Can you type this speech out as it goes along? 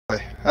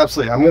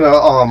Absolutely. I'm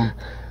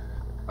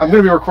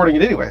gonna be recording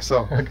it anyway.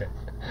 So. Okay.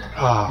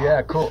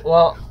 Yeah. Cool.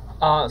 Well,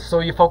 so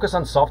you focus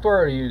on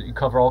software, or you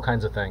cover all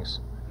kinds of things?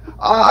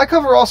 I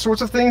cover all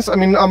sorts of things. I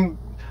mean,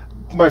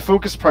 my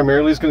focus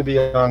primarily is going to be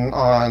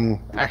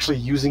on actually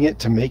using it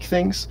to make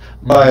things,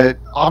 but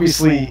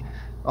obviously.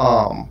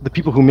 The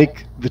people who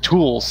make the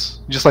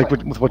tools, just like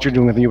with what you're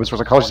doing with the open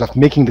source ecology stuff,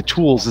 making the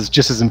tools is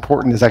just as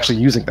important as actually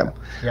using them.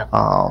 Yeah.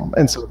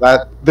 And so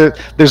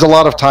there's a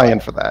lot of tie-in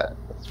for that,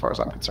 as far as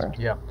I'm concerned.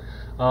 Yeah.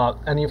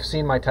 And you've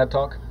seen my TED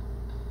Talk?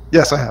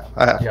 Yes, I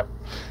have. Yep.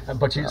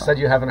 But you said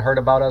you haven't heard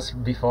about us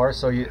before,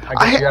 so I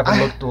guess you haven't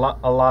looked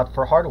a lot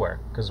for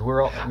hardware, because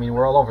we're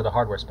all over the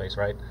hardware space,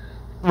 right?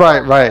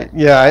 Right.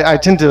 Yeah, I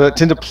tend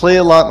to play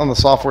a lot on the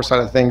software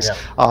side of things.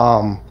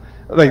 Yeah.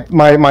 Like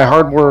my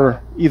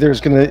hardware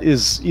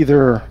is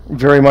either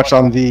very much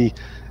on the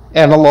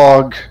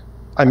analog.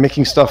 I'm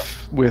making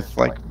stuff with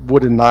like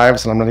wood and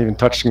knives, and I'm not even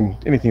touching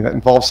anything that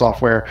involves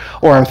software,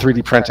 or I'm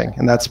 3D printing,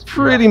 and that's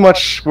pretty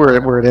much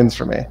where it ends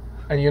for me.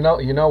 And you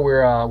know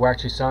we're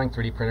actually selling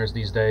 3D printers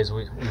these days.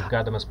 We've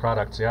got them as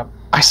products. Yep.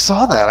 I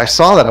saw that.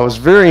 I was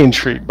very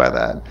intrigued by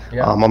that.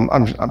 Yeah.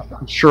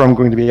 I'm sure I'm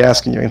going to be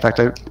asking you. In fact,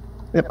 I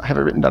have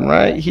it written down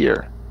right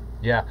here.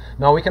 Yeah.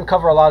 No, we can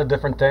cover a lot of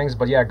different things,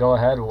 but yeah, go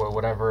ahead,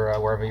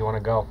 wherever you want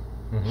to go.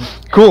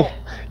 Mm-hmm. Cool.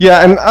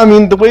 Yeah, and I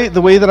mean the way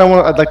that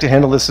I'd like to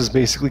handle this is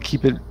basically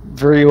keep it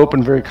very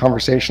open, very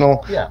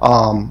conversational. Yeah.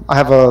 I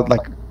have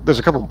there's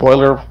a couple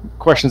boiler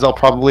questions I'll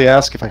probably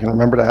ask if I can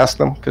remember to ask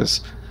them, because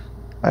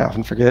I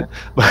often forget.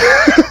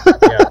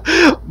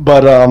 Yeah.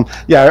 But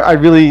I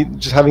really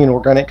just having an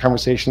organic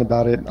conversation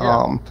about it.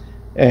 Yeah.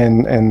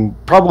 And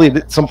probably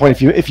at some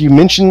point, if you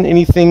mention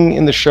anything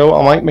in the show,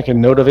 I might make a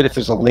note of it if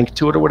there's a link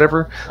to it or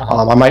whatever.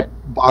 I might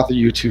bother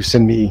you to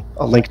send me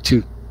a link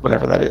to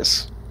whatever that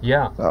is.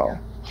 Yeah. So,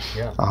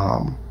 yeah.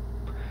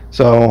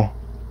 So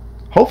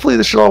hopefully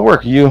this should all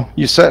work. You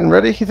set and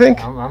ready, you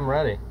think? I'm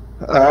ready.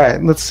 All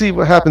right. Let's see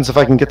what happens if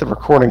I can get the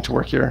recording to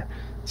work here.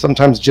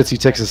 Sometimes Jitsi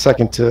takes a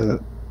second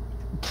to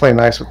play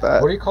nice with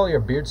that. What do you call your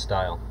beard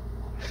style?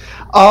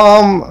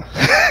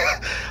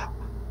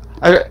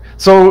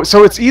 So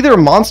it's either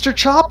monster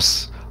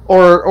chops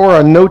or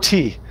a no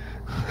tea.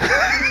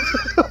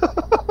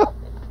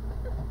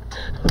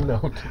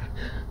 No tea.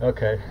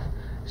 Okay.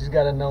 She's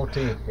got a no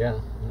tea. Yeah.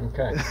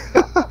 Okay.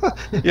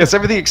 Yes,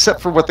 everything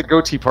except for what the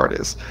goatee part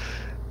is.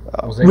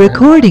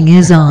 Recording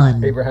is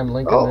on. Abraham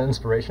Lincoln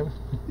inspiration.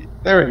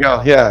 There we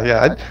go.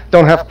 Yeah. I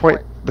don't have quite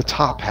the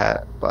top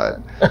hat, but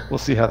we'll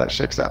see how that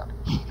shakes out.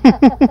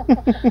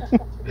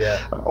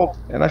 Yeah. Oh,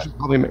 and I should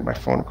probably make my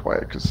phone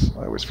quiet, because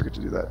I always forget to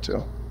do that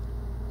too.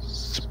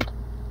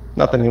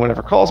 Not that anyone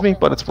ever calls me,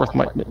 but it's worth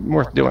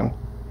doing.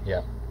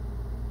 Yeah.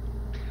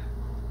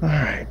 All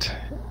right.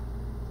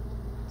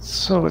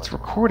 So it's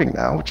recording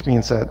now, which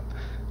means that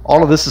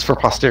all of this is for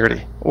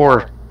posterity,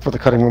 or for the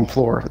cutting room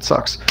floor if it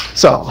sucks.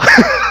 So.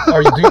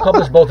 Do you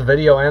publish both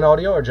video and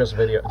audio, or just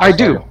video? I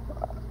do. Audio?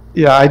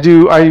 Yeah, I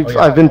do.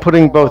 I've been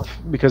putting both,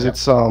 because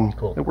it's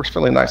cool. It works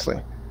fairly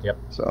nicely. Yep.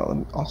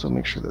 So also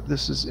make sure that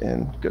this is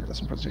in good. That's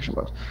in presentation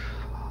mode.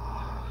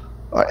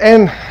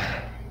 And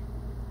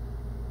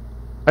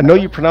I know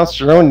you pronounced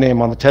your own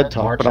name on the TED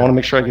Talk, but I want to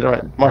make sure I get it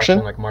right. Marcin?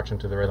 Like marching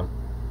to the rhythm.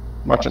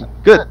 Marcin.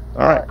 Good.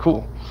 All right,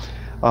 cool.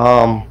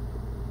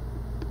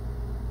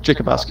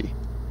 Jakubowski.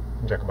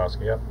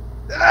 Jakubowski, yep.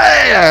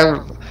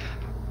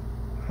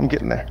 I'm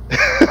getting there.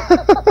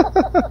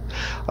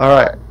 All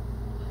right.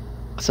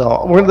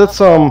 So let's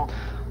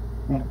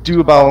do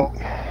about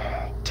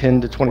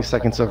 10 to 20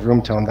 seconds of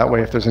room tone. That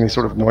way, if there's any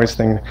sort of noise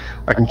thing,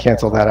 I can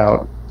cancel that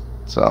out.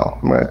 So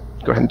I'm going to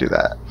go ahead and do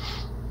that.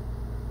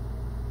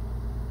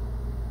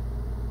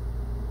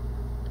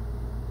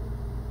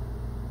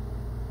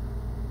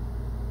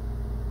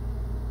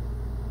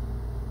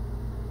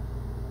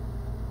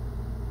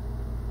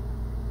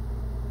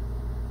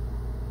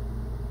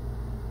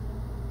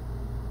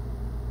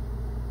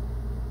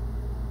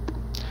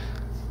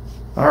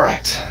 All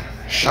right,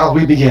 shall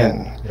we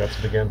begin? Let's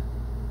begin.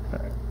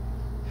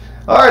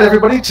 All right,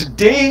 everybody.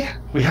 Today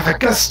we have a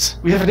guest.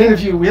 We have an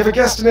interview. We have a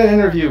guest in an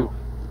interview.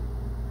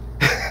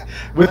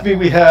 With me,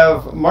 we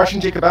have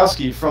Marcin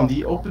Jakubowski from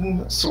the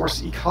Open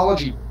Source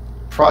Ecology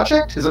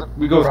Project. Is it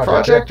we go with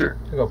project or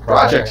we go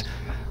project?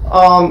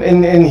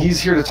 And he's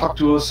here to talk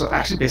to us.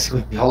 Actually,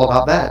 basically, all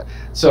about that.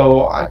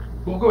 So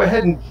we'll go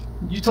ahead and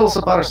you tell us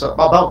about ourselves.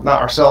 About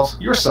not ourselves,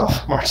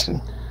 yourself,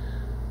 Marcin.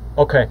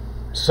 Okay.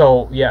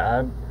 So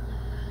yeah.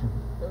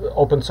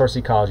 Open source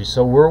ecology.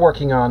 So we're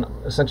working on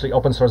essentially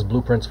open source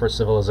blueprints for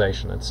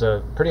civilization. It's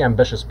a pretty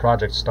ambitious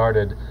project,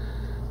 started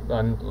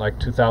in like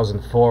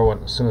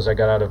 2004 as soon as I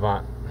got out of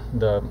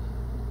the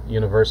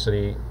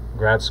university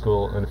grad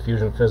school in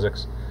fusion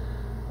physics.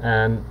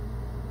 And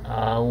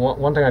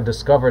one thing I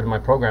discovered in my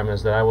program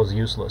is that I was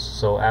useless.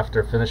 So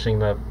after finishing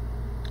the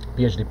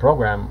PhD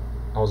program,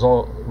 I was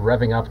all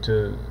revving up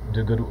to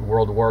do good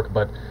world work,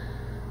 but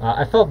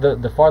I felt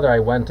that the farther I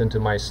went into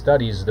my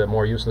studies, the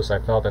more useless I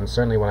felt, and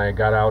certainly when I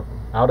got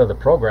out of the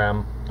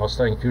program, I was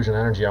studying fusion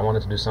energy. I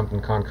wanted to do something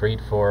concrete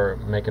for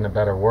making a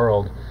better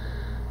world,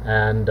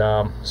 and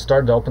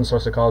started the open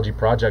source ecology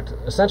project,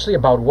 essentially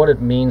about what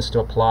it means to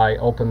apply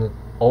open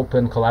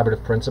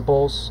collaborative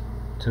principles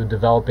to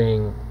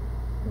developing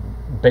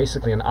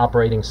basically an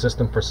operating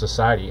system for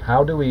society.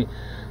 How do we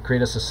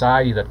create a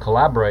society that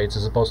collaborates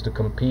as opposed to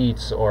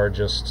competes or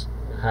just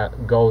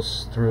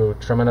goes through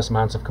tremendous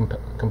amounts of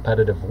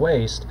competitive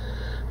waste?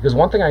 Because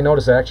one thing I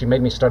noticed that actually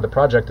made me start the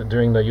project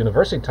during the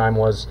university time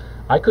was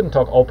I couldn't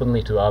talk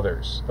openly to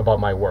others about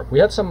my work. We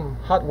had some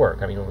hot work.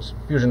 I mean, it was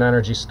fusion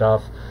energy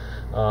stuff,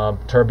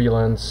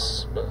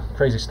 turbulence,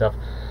 crazy stuff.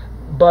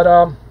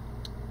 But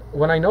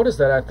when I noticed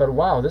that, I thought,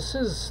 wow,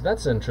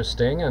 that's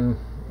interesting. And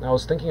I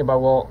was thinking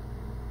about, well,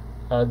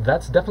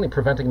 that's definitely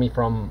preventing me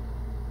from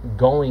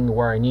going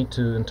where I need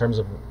to in terms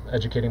of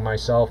educating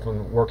myself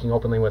and working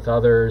openly with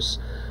others,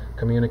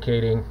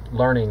 communicating,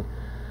 learning.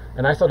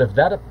 And I thought if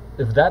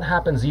that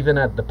happens even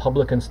at the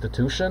public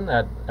institution,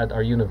 at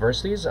our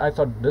universities, I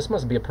thought this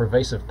must be a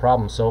pervasive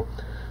problem. So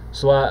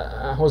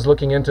I was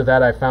looking into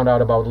that. I found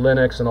out about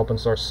Linux and open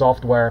source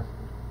software,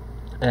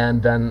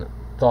 and then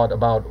thought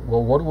about,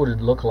 well, what would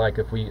it look like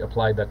if we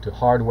applied that to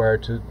hardware,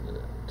 to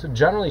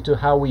generally to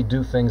how we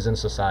do things in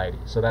society.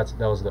 So that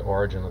was the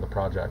origin of the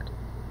project.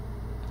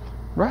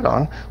 Right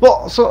on.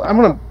 Well, so I'm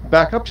going to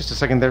back up just a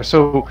second there.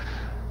 So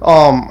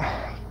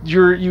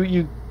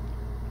you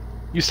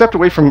stepped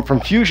away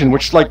from fusion,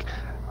 which, like,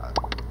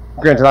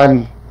 granted,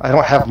 I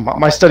don't have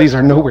my studies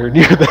are nowhere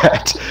near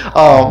that.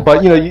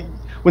 But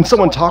when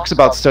someone talks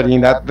about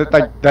studying that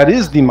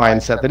is the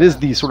mindset, that is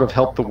the sort of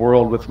help the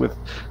world with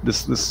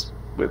this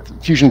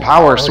with fusion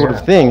power sort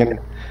of thing,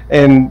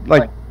 and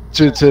like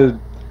to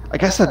I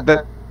guess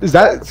that is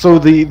that. So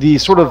the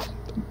sort of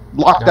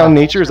lockdown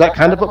nature, is that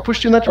kind of what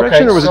pushed you in that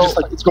direction, or was it just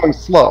like it's going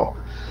slow?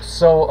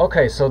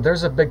 So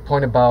there's a big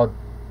point about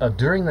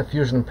during the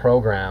fusion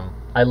program,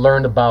 I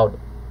learned about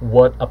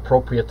what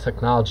appropriate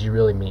technology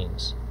really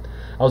means.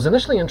 I was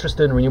initially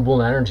interested in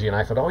renewable energy, and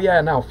I thought, oh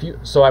yeah,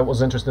 so I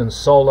was interested in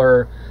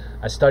solar.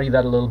 I studied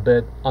that a little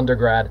bit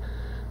undergrad,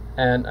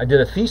 and I did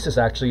a thesis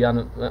actually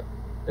on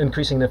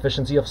increasing the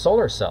efficiency of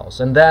solar cells.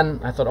 And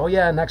then I thought, oh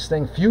yeah, next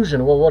thing,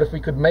 fusion. Well, what if we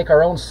could make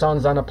our own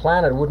suns on a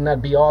planet? Wouldn't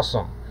that be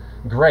awesome?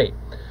 Great.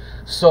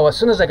 So as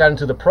soon as I got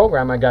into the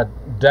program, I got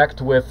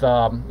decked with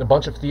a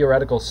bunch of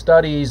theoretical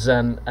studies,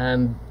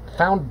 and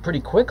found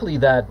pretty quickly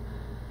that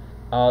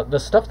the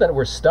stuff that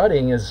we're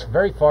studying is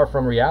very far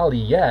from reality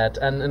yet.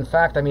 And in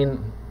fact, I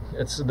mean,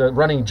 it's the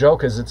running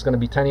joke is it's going to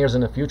be 10 years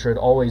in the future. It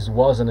always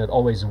was, and it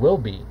always will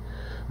be.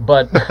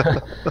 But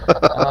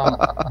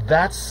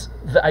that's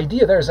the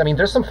idea.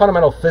 There's some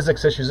fundamental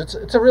physics issues.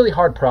 It's a really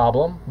hard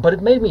problem, but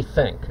it made me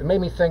think. It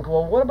made me think,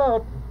 well, what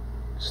about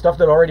stuff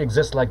that already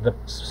exists, like the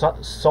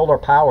solar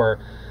power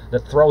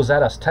that throws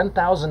at us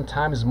 10,000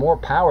 times more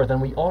power than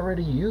we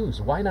already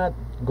use? Why not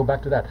go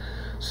back to that?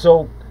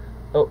 So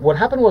what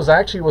happened was I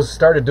actually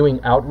started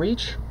doing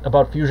outreach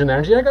about fusion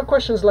energy. I got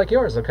questions like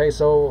yours. Okay,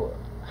 so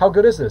how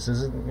good is this?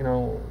 Is it,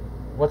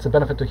 what's the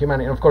benefit to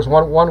humanity? And of course,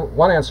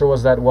 one answer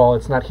was that, well,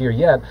 it's not here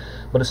yet.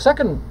 But a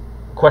second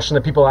question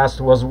that people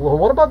asked was, well,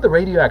 what about the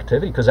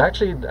radioactivity? Because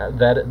actually,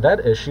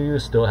 that issue you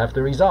still have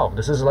to resolve.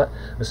 This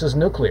is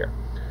nuclear.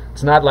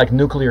 It's not like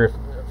nuclear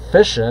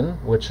fission,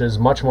 which is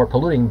much more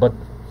polluting, but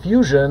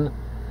fusion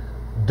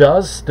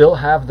does still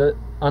have the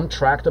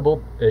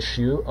untractable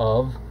issue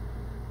of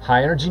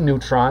high energy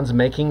neutrons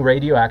making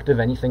radioactive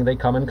anything they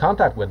come in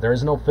contact with. There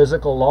is no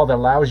physical law that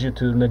allows you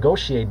to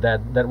negotiate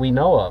that we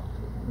know of.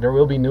 There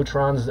will be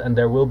neutrons and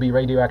there will be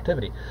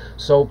radioactivity.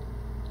 So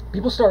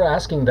people started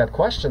asking that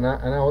question,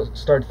 and I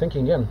started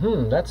thinking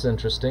again, that's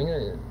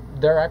interesting.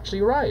 They're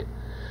actually right.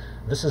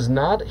 This is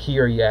not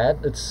here yet.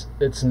 It's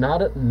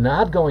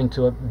not going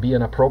to be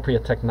an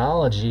appropriate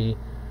technology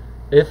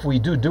if we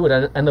do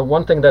it. And the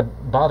one thing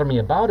that bothered me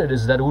about it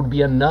is that it would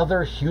be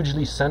another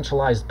hugely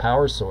centralized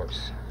power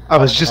source. I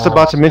was just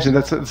about to mention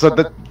that's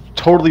a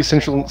totally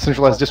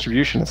centralized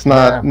distribution. It's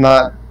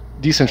not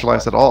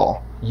decentralized at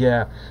all.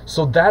 Yeah.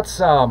 So that's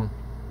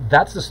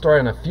the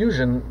story on a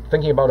fusion.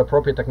 Thinking about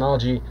appropriate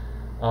technology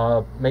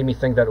made me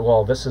think that,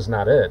 well, this is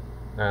not it.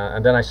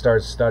 And then I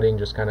started studying,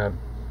 just kind of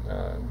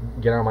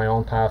get on my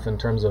own path in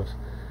terms of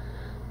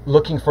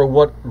looking for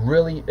what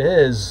really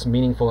is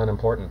meaningful and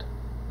important.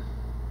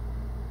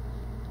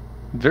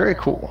 Very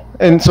cool.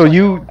 And so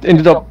you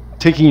ended up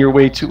taking your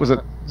way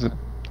to,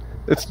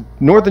 it's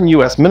northern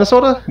U.S.,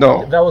 Minnesota?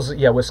 No. That was,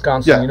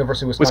 Wisconsin, yeah.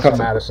 University of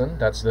Wisconsin-Madison.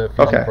 That's the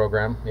fusion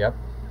program, yep.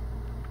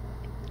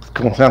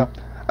 Cool. Now,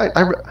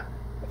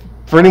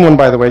 for anyone,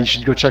 by the way, you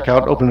should go check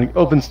out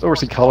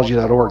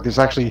opensourceecology.org. There's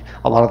actually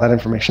a lot of that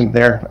information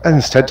there, and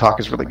this TED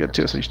Talk is really good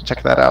too, so you should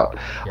check that out.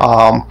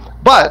 Yeah.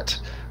 But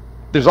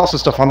there's also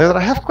stuff on there that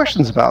I have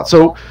questions about.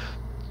 So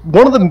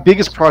one of the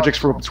biggest projects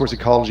for open source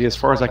ecology, as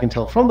far as I can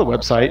tell from the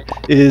website,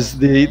 is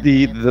the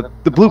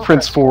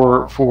blueprints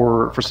for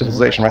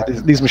civilization, right?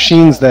 These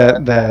machines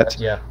that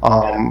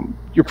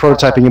you're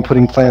prototyping and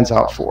putting plans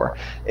out for,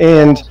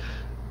 and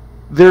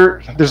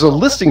there's a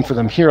listing for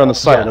them here on the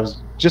site. Yeah. I was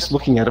just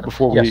looking at it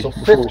before we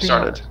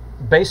started.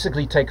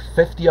 Basically, take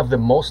 50 of the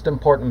most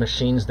important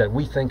machines that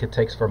we think it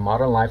takes for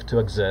modern life to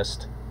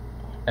exist,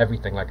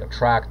 everything, like a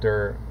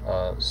tractor,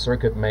 a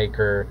circuit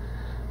maker,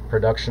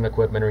 production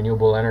equipment,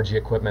 renewable energy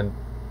equipment,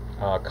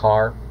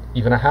 car,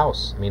 even a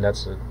house. I mean,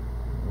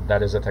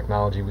 that is a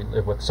technology we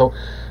live with. So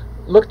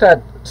looked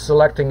at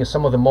selecting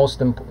some of the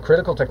most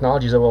critical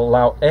technologies that will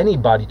allow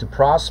anybody to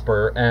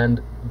prosper,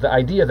 and the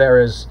idea there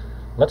is,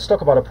 let's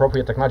talk about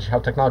appropriate technology, how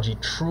technology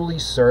truly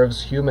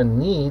serves human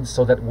needs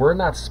so that we're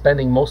not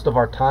spending most of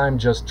our time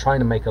just trying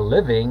to make a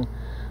living,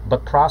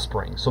 but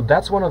prospering. So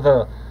that's one of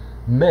the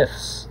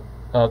myths.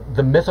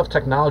 The myth of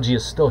technology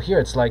is still here.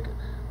 It's like,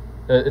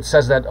 it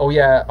says that, oh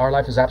yeah, our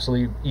life is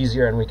absolutely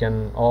easier and we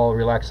can all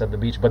relax at the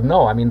beach. But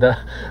no, I mean,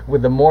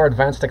 with the more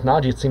advanced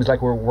technology, it seems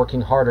like we're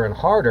working harder and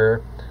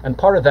harder. And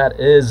part of that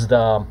is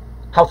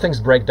how things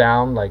break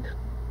down, like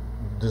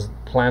this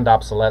planned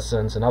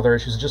obsolescence and other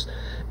issues, just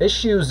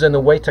issues in the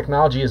way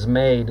technology is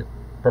made,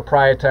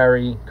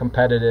 proprietary,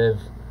 competitive,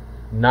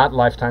 not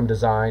lifetime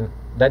design.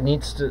 That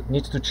needs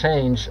to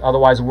change.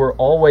 Otherwise, we're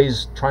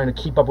always trying to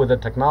keep up with the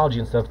technology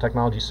instead of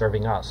technology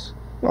serving us.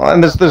 Well,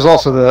 and there's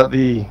also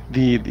the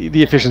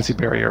efficiency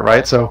barrier,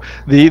 right? So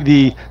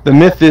the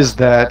myth is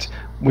that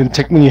when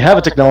you have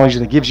a technology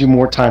that gives you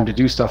more time to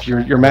do stuff,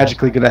 you're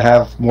magically going to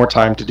have more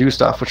time to do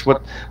stuff. Which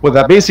what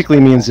that basically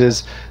means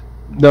is,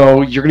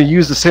 no, you're going to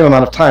use the same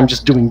amount of time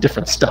just doing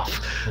different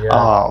stuff.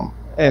 Yeah.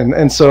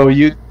 And so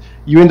you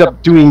end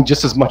up doing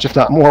just as much, if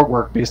not more,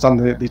 work based on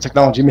the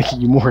technology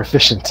making you more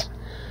efficient.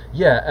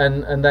 Yeah,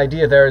 and the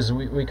idea there is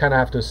we kind of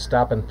have to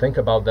stop and think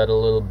about that a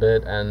little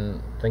bit,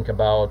 and think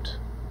about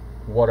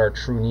what our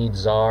true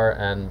needs are,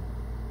 and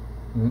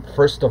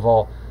first of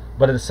all,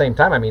 but at the same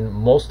time, I mean,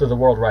 most of the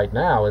world right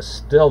now is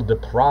still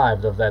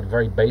deprived of that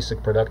very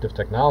basic productive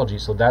technology.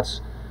 So that's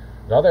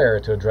the other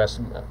area to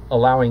address,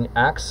 allowing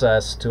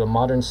access to a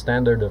modern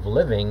standard of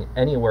living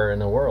anywhere in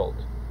the world.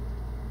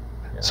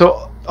 Yeah.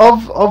 So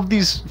of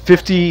these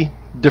 50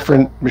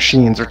 different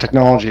machines or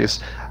technologies,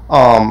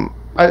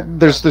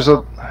 there's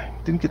a, I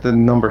didn't get the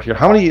number here.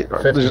 How many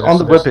there's on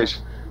the webpage?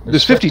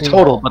 There's 50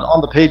 total, but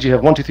on the page you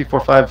have 1, 2, 3, 4,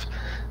 5,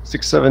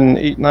 6, 7,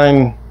 8,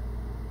 9.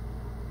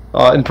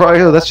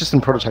 That's just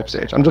in prototype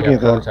stage. I'm looking at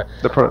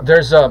the prototype.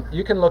 There's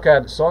you can look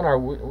at, so on our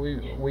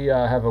we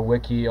have a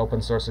wiki,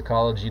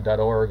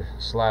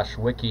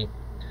 opensourceecology.org/wiki.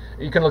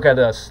 You can look at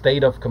a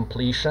state of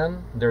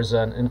completion. There's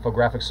an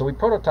infographic. So we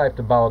prototyped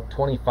about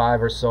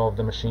 25 or so of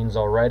the machines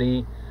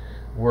already.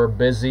 We're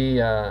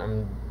busy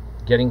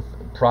getting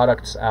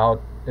products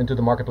out into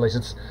the marketplace.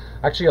 It's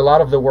actually, a lot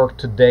of the work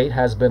to date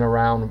has been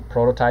around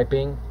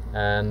prototyping,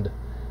 and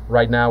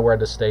right now we're at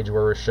the stage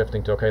where we're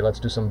shifting to, okay, let's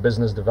do some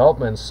business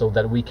development so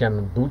that we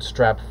can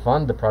bootstrap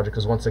fund the project,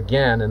 because once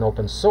again, in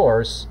open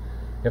source,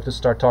 you have to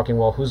start talking,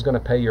 well, who's going to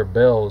pay your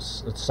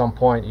bills? At some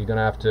point, you're going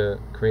to have to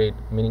create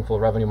meaningful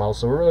revenue models.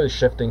 So we're really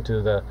shifting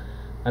to the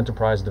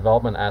enterprise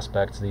development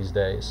aspects these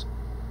days.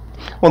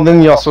 Well,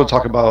 then you also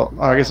talk about,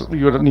 I guess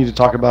you would need to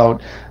talk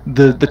about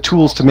the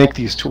tools to make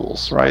these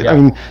tools, right? Yeah. I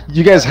mean,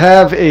 you guys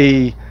have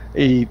a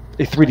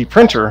 3D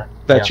printer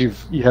that you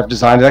have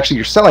designed. Actually,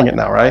 you're selling it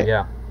now, right?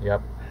 Yeah.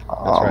 Yep.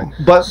 That's right.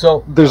 But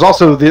so there's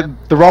also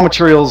the raw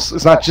materials.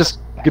 It's not just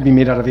going to be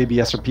made out of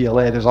ABS or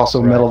PLA. There's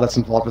also metal that's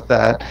involved with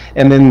that.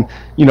 And then,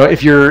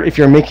 if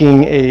you're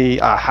making a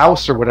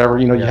house or whatever,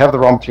 you have the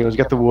raw materials, you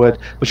get the wood,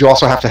 but you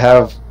also have to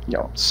have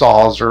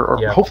saws or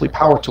hopefully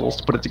power tools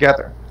to put it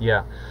together.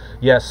 Yeah.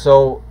 Yeah,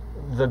 so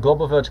the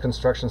Global Village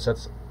construction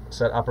set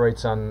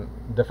operates on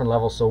different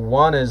levels. So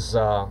one is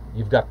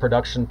you've got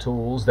production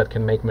tools that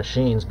can make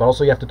machines, but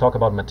also you have to talk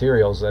about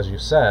materials, as you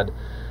said.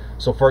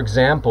 So for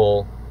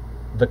example,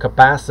 the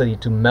capacity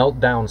to melt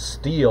down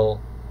steel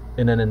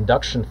in an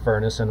induction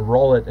furnace and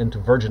roll it into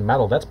virgin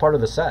metal, that's part of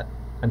the set.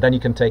 And then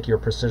you can take your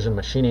precision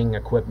machining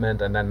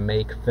equipment and then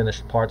make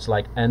finished parts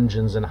like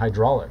engines and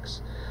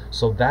hydraulics.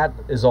 So that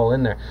is all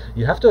in there.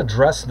 You have to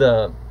address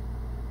the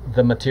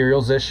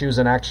materials issues,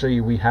 and actually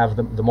we have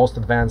the most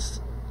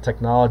advanced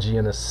technology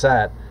in the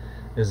set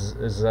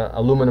is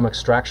aluminum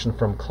extraction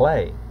from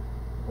clay.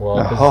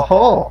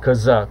 Well,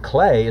 because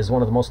clay is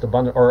one of the most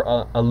abundant,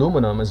 or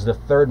aluminum is the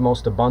third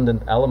most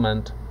abundant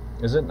element,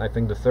 is it? I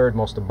think the third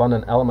most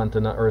abundant element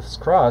in the Earth's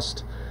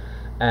crust.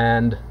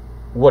 And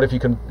what if you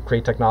can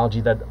create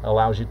technology that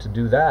allows you to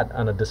do that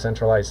on a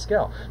decentralized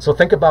scale? So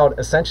think about,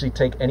 essentially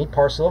take any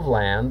parcel of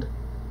land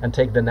and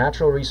take the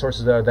natural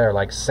resources that are there,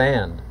 like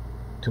sand,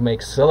 to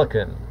make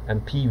silicon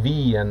and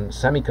PV and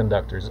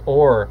semiconductors,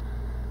 or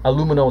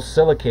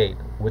aluminosilicate,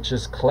 which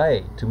is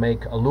clay, to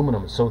make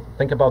aluminum. So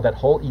think about that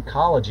whole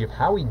ecology of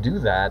how we do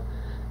that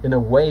in a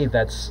way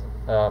that's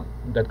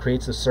that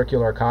creates a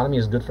circular economy,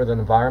 is good for the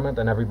environment,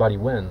 and everybody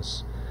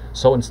wins.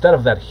 So instead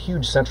of that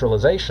huge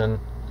centralization,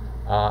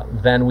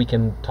 then we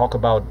can talk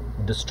about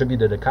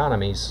distributed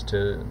economies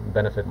to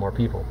benefit more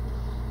people.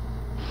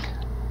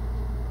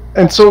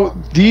 And so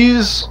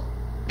these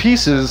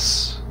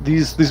pieces,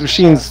 these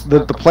machines,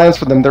 the plans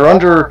for them, they're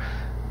under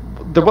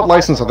what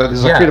license are they? This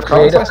is a Creative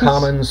Commons license?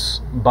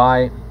 Commons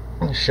by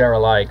share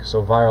alike,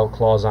 so viral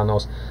clause on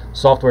those.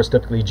 Software is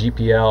typically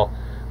GPL,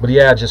 but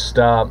yeah, just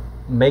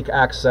make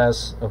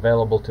access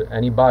available to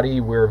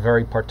anybody. We're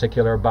very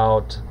particular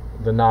about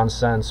the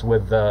nonsense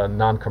with the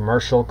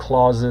non-commercial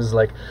clauses.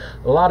 Like,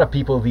 a lot of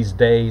people these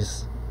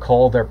days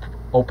call their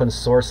open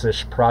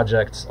source-ish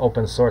projects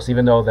open source,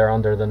 even though they're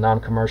under the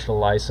non-commercial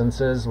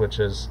licenses, which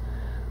is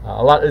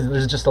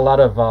there's just a lot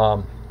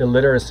of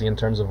illiteracy in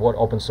terms of what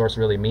open source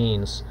really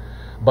means.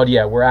 But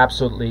yeah, we're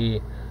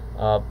absolutely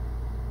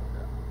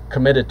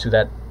committed to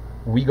that.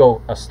 We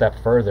go a step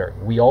further.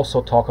 We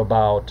also talk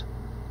about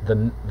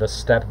the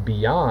step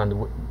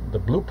beyond the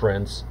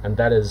blueprints, and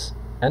that is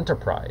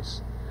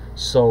enterprise.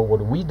 So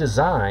what we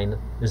design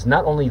is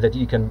not only that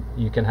you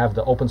can have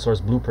the open source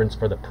blueprints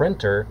for the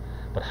printer,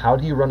 but how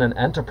do you run an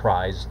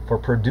enterprise for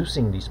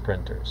producing these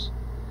printers?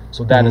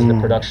 So that is the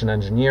production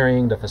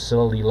engineering, the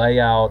facility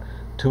layout,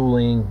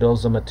 tooling,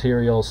 bills of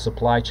materials,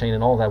 supply chain,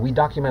 and all that. We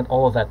document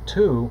all of that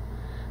too,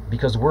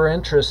 because we're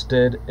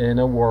interested in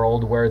a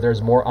world where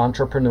there's more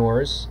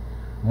entrepreneurs,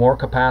 more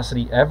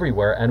capacity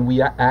everywhere, and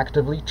we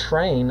actively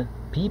train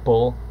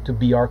people to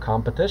be our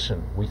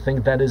competition. We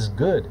think that is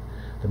good.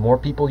 The more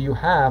people you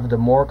have, the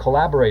more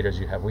collaborators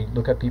you have. We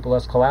look at people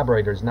as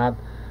collaborators, not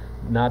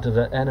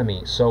the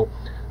enemy. So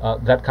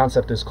that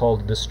concept is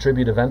called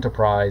distributive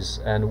enterprise,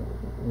 and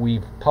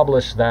we've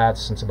published that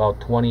since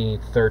about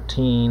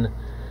 2013,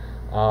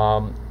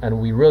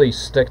 and we really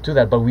stick to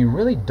that. But we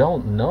really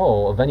don't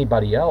know of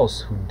anybody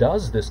else who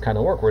does this kind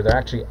of work, where they're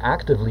actually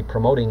actively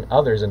promoting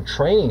others and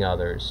training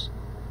others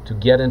to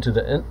get into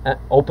the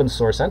open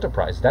source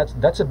enterprise.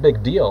 That's a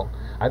big deal.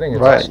 I think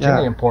it's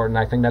extremely important.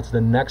 I think that's the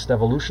next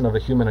evolution of the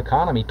human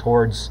economy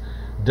towards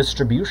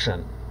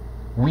distribution.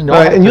 We know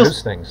how to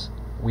produce things.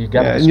 We've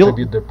got to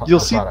distribute the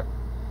product.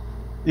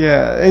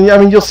 Yeah, and I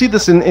mean, you'll see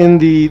this in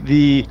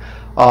the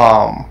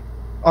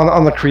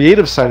on the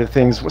creative side of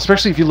things,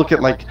 especially if you look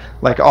at like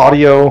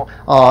audio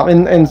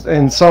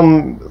and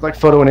some like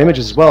photo and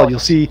images as well. You'll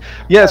see,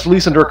 it's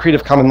released under a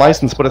Creative Commons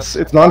license, but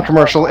it's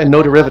non-commercial and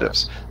no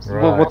derivatives.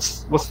 Right. Well,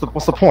 what's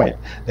the point?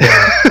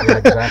 Yeah,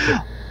 exactly.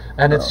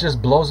 And it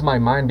just blows my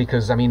mind,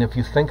 because I mean, if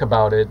you think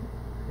about it,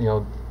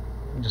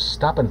 just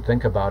stop and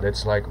think about it.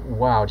 It's like,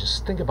 wow,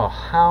 just think about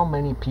how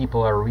many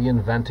people are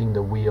reinventing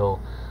the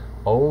wheel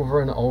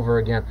over and over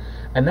again.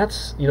 And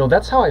that's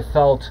how I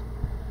felt.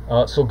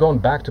 So going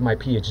back to my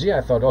PhD,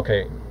 I thought,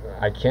 okay,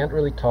 I can't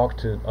really talk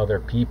to other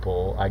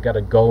people. I got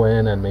to go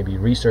in and maybe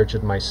research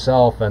it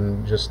myself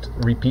and just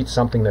repeat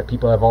something that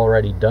people have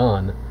already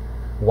done.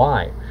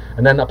 Why?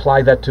 And then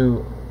apply that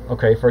to,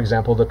 okay, for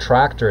example, the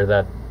tractor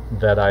that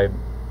I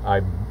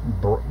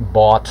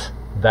bought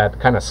that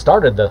kind of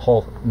started the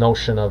whole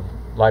notion of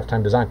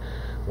lifetime design,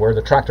 where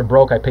the tractor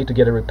broke, I paid to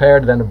get it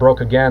repaired, then it broke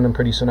again, and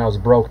pretty soon I was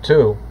broke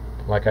too,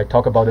 like I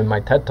talk about in my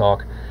TED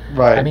Talk.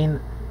 Right. I mean,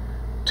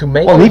 to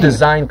make a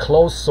design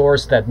closed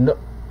source that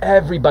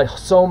everybody,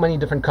 so many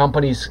different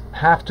companies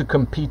have to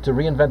compete to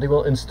reinvent the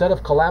wheel, instead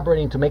of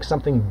collaborating to make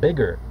something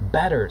bigger,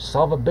 better,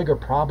 solve a bigger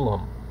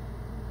problem.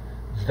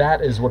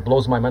 That is what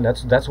blows my mind.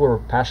 That's what we're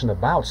passionate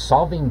about,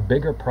 solving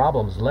bigger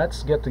problems.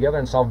 Let's get together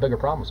and solve bigger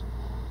problems.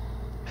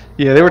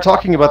 Yeah, they were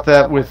talking about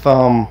that with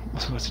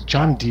was it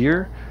John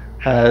Deere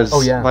has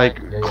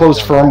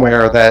closed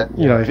firmware that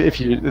if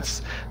you,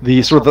 it's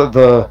the sort of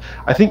the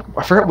I think,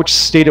 I forgot which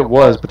state it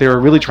was, but they were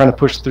really trying to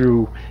push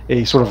through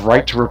a sort of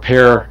right to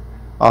repair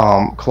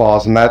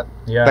clause, and that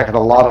got a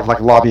lot of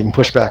lobbying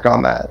pushback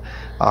on that.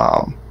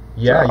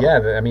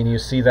 I mean, you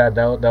see that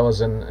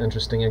was an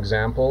interesting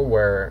example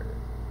where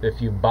if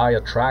you buy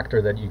a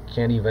tractor that you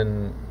can't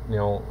even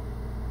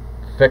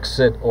fix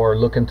it or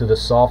look into the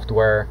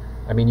software,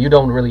 I mean, you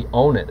don't really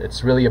own it.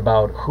 It's really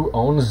about who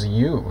owns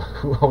you,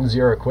 who owns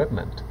your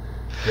equipment.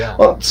 Yeah.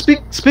 Well,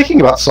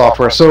 speaking about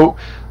software, so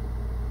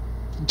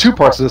two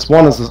parts of this.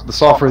 One is the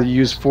software that you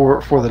use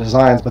for the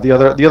designs, but the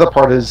other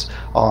part is,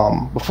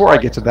 before I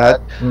get to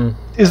that,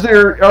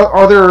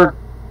 are there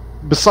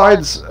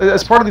besides,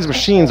 as part of these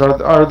machines,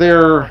 are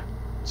there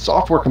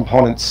software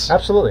components?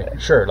 Absolutely,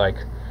 sure. Like,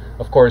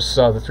 of course,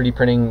 the 3D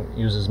printing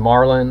uses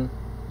Marlin,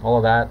 all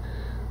of that.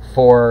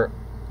 For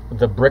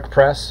the brick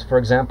press, for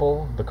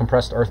example, the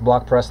compressed earth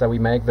block press that we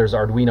make, there's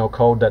Arduino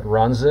code that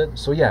runs it.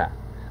 So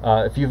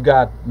if you've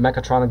got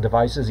mechatronic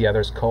devices,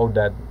 there's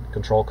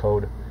control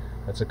code.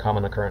 That's a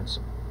common occurrence.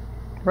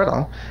 Right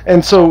on.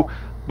 And so,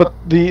 but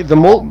the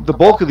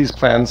bulk of these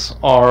plans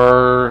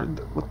are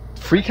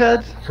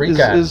FreeCAD?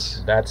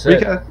 FreeCAD, that's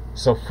FreeCAD? It.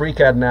 So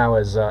FreeCAD now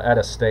is at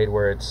a state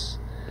where it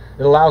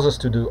allows us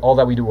to do all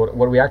that we do.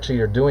 What we actually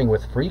are doing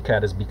with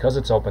FreeCAD is, because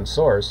it's open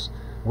source,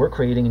 we're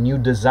creating new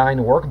design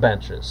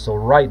workbenches. So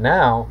right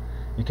now,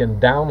 you can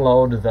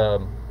download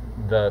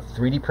the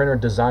 3D printer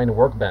design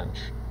workbench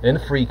in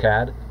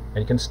FreeCAD, and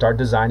you can start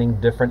designing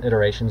different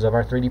iterations of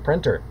our 3D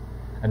printer.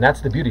 And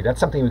that's the beauty. That's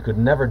something we could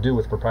never do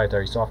with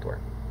proprietary software.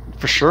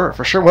 For sure.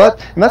 Well,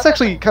 that's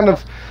actually kind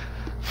of,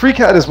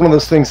 FreeCAD is one of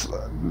those things.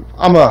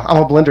 I'm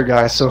a Blender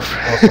guy, so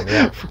awesome,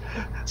 yeah.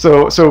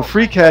 so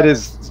FreeCAD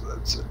is.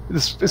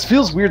 This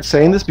feels weird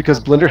saying this,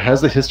 because Blender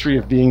has the history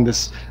of being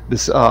this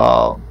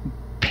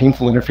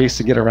painful interface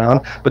to get around,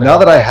 but now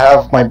that I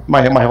have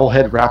my whole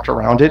head wrapped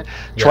around it,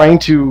 trying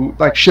to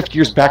shift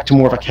gears back to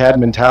more of a CAD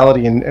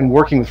mentality and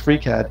working with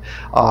FreeCAD,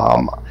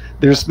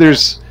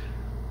 there's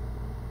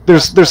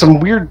there's some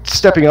weird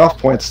stepping off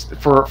points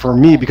for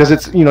me, because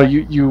it's, you know,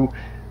 you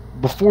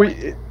before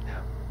you,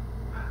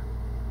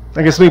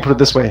 I guess let me put it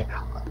this way.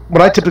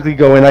 When I typically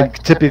go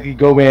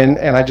in,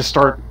 and I just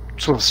start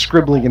sort of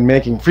scribbling and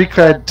making.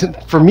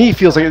 FreeCAD, for me,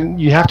 feels like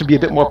you have to be a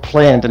bit more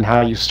planned in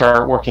how you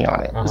start working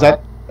on it. Is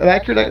that an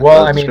accurate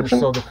Well, I mean,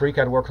 so the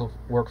FreeCAD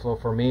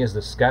workflow for me is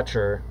the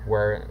sketcher,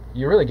 where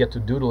you really get to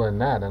doodle in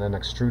that and then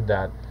extrude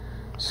that.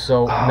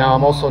 So now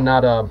I'm also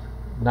not a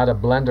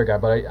Blender guy,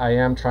 but I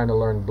am trying to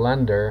learn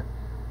Blender,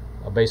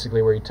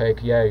 basically where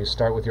you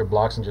start with your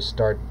blocks and just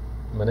start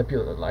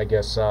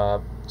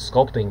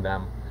sculpting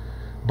them.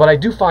 But I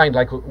do find,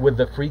 like, with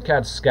the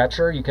FreeCAD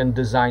sketcher, you can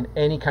design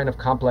any kind of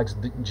complex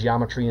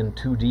geometry in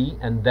 2D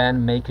and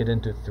then make it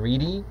into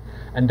 3D,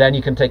 and then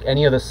you can take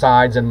any of the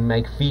sides and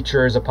make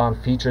features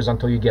upon features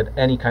until you get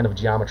any kind of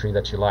geometry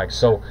that you like.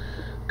 So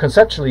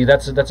conceptually,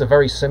 that's a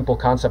very simple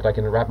concept I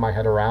can wrap my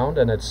head around,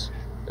 and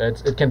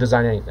it can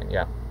design anything.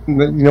 Yeah.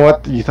 You know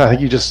what? I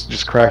think you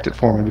just cracked it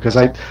for me, because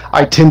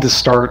I tend to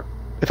start,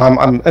 if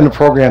I'm in a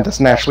program that's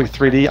naturally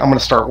 3D, I'm going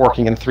to start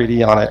working in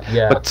 3D on it.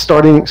 Yeah. But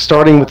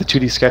starting with the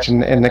 2D sketch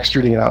and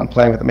extruding it out and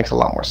playing with it makes a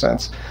lot more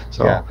sense.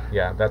 So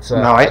yeah, that's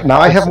now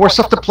I have more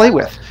stuff to play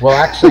with. Well,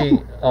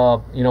 actually,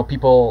 you know,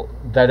 people,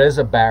 that is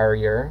a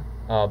barrier,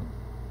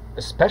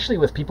 especially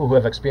with people who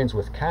have experience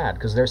with CAD,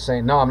 because they're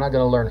saying, no, I'm not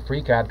going to learn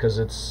FreeCAD because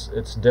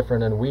it's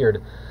different and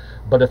weird.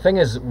 But the thing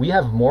is, we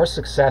have more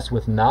success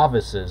with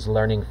novices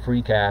learning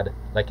FreeCAD.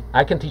 Like,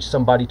 I can teach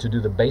somebody to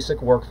do the basic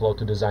workflow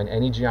to design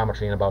any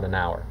geometry in about an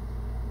hour,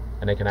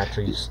 and they can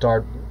actually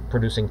start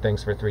producing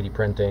things for 3D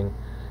printing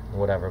and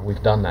whatever.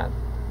 We've done that.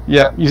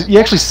 Yeah, you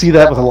actually see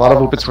that with a lot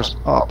of open source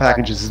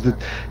packages. Is that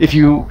if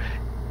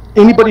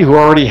anybody who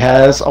already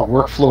has a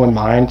workflow in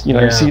mind, you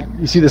know,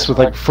 you see this with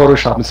like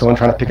Photoshop and someone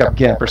trying to pick up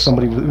GIMP, or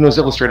somebody who knows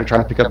Illustrator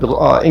trying to pick up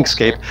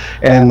Inkscape,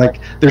 and like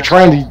they're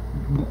trying to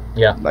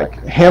like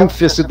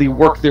ham-fistedly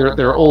work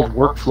their old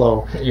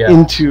workflow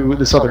into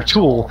this other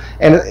tool,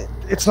 and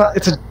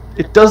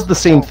it does the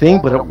same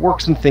thing, but it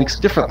works and thinks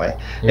differently.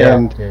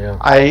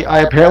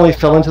 I apparently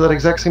fell into that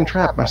exact same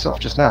trap myself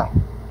just now.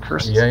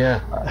 Curses.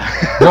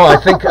 No, I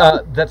think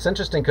that's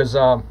interesting, because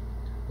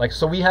like,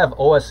 so we have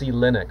OSE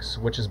Linux,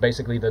 which is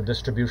basically the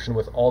distribution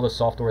with all the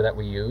software that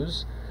we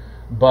use,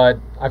 but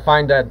I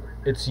find that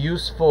it's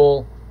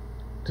useful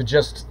to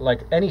just,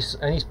 like, any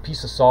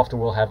piece of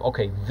software will have,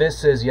 okay,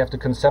 you have to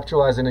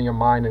conceptualize it in your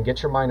mind and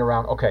get your mind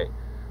around, okay,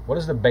 what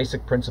is the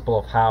basic principle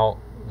of how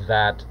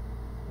that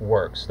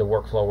works, the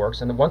workflow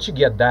works, and then once you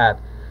get that,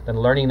 then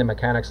learning the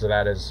mechanics of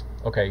that is,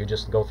 okay, you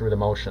just go through the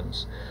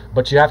motions.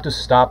 But you have to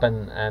stop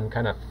and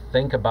kind of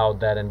think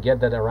about that and get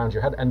that around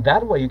your head, and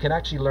that way you can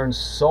actually learn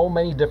so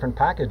many different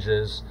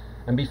packages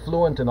and be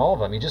fluent in all of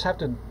them. You just have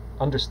to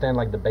understand,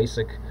 like, the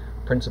basic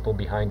principle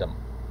behind them.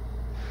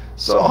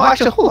 So,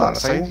 actually, hold on a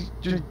second.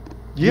 Do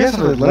you guys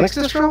have a Linux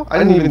distro? I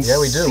didn't even see that.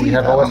 Yeah, we do. We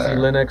have OSE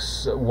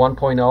Linux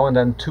 1.0 and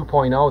then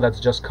 2.0 that's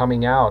just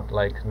coming out,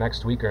 like,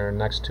 next week or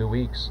next 2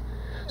 weeks.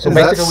 So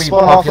basically we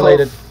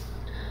populated...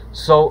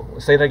 So,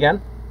 say that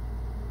again?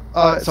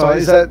 So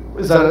is that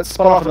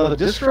spun off another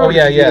distro? Oh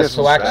yeah.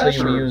 So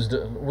actually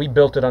we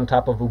built it on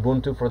top of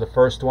Ubuntu for the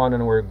first one,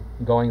 and we're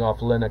going off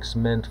Linux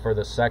Mint for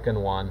the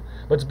second one.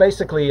 But it's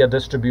basically a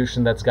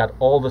distribution that's got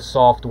all the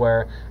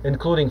software,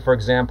 including, for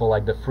example,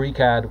 like the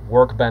FreeCAD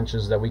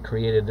workbenches that we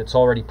created. It's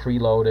already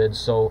preloaded,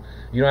 so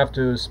you don't have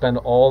to spend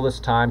all this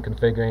time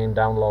configuring,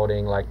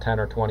 downloading like 10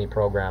 or 20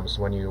 programs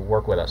when you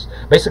work with us.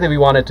 Basically, we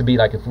want it to be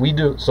like, we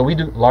do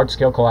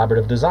large-scale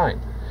collaborative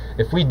design.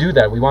 If we do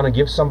that, we want to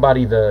give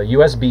somebody the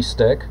USB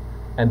stick,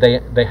 and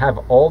they have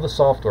all the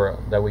software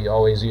that we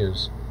always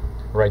use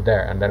right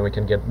there, and then we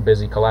can get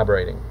busy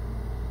collaborating.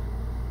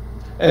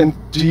 And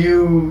do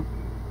you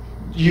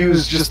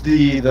use just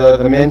the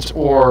Mint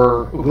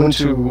or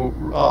Ubuntu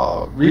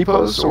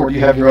repos, or do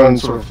you have your own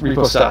sort of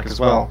repo stack as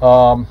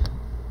well?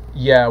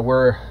 Yeah,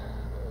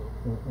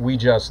 we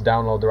just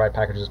download the right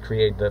packages,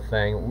 create the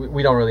thing.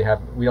 We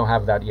don't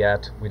have that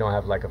yet. We don't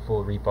have like a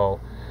full repo.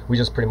 We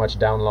just pretty much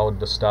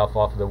download the stuff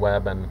off the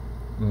web and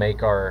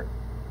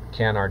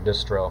can our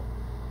distro.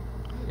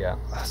 Yeah.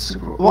 That's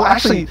super cool. Well,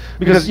 actually,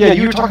 because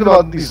you were talking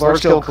about these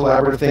large-scale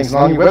collaborative things,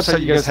 and on your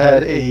website you guys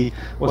had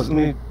let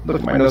me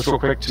look at my notes real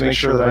quick to make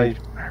sure that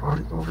I wrote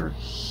it over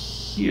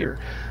here.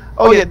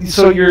 Oh yeah,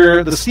 so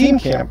the Steam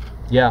Camp.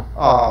 Yeah.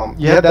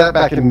 You had that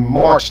back in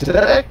March. Did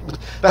that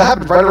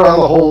happened right around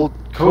the whole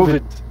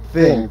COVID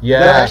thing? Yeah.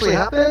 Did that actually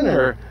happen,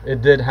 or?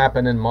 It did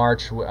happen in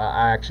March.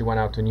 I actually went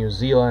out to New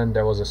Zealand.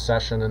 There was a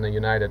session in the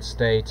United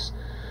States.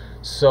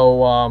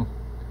 So,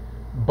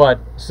 but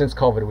since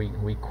COVID,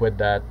 we quit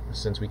that,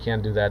 since we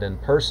can't do that in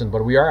person.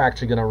 But we are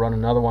actually going to run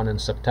another one in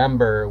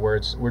September,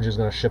 where we're just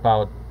going to ship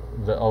out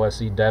the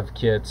OSE dev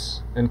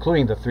kits,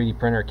 including the 3D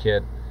printer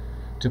kit,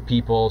 to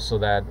people so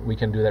that we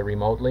can do that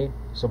remotely.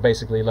 So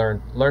basically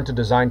learn to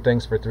design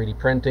things for 3D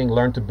printing,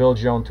 learn to build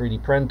your own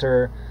 3D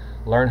printer,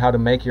 learn how to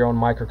make your own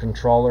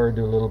microcontroller,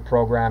 do a little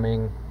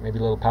programming, maybe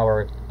a little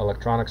power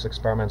electronics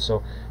experiments.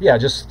 So yeah,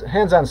 just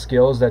hands-on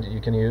skills that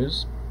you can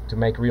use to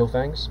make real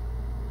things.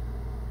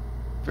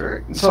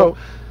 So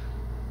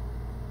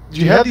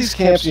you have these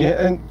camps,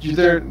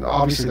 they're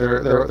obviously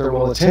they're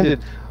well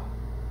attended.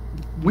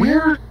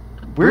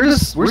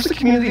 Where's the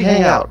community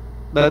hang out?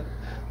 That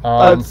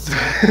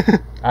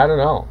I don't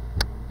know.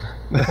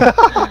 We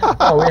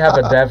have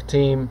a dev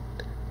team.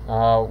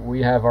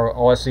 We have our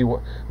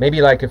OSC.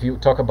 Maybe like if you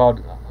talk about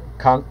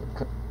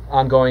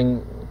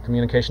ongoing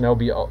communication, that would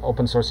be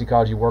Open Source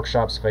Ecology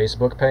Workshops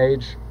Facebook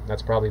page.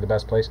 That's probably the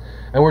best place.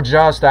 And we're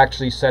just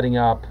actually setting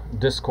up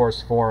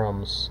discourse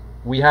forums.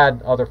 We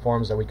had other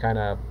forums that we kind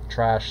of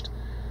trashed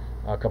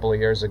a couple of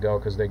years ago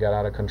because they got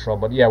out of control.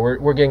 But yeah,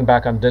 we're getting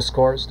back on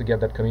discourse to get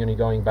that community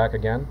going back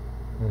again.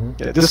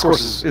 Mm-hmm. Yeah,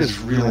 discourse is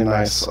really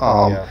nice.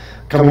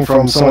 Coming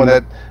from someone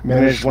that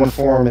managed one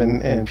forum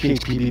in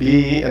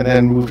PHPDB and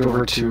then moved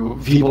over to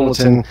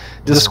vBulletin,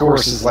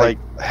 discourse is like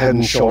head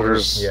and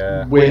shoulders,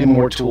 way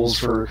more tools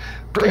for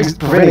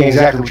preventing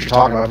exactly what you're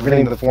talking about,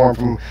 preventing the forum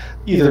from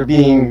either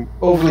being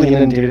overly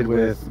inundated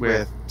with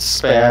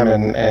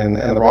spam and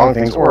the wrong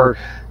things, or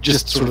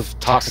just sort of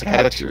toxic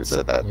attitudes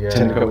that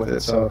tend to go with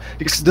it. So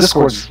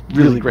Discord's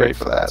really great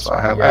for that. So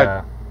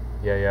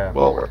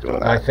well worth doing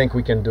that. I think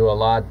we can do a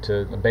lot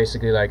to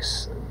basically like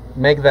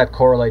make that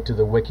correlate to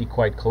the wiki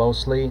quite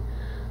closely,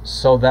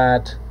 so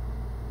that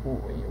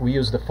we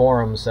use the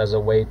forums as a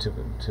way to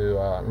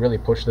really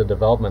push the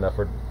development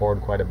effort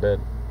forward quite a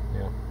bit.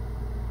 Yeah.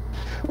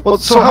 Well,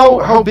 so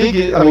how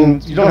big? I mean,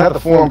 you don't have the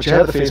forum, but you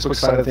have the Facebook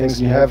side of things,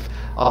 and you have.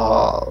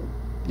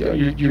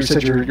 You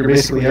said you're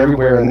basically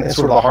everywhere in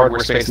sort of the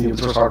hardware space, and the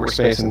open source hardware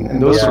space, and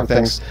those sort of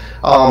things.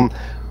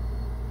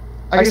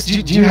 I guess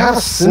do you have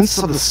a sense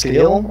of the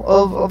scale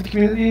of the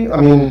community?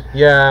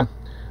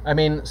 I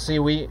mean, see,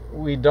 we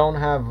don't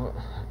have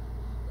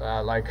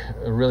like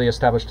a really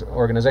established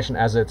organization,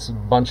 as it's a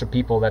bunch of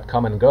people that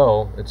come and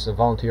go. It's a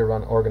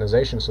volunteer-run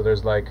organization, so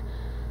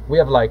we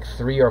have like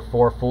 3 or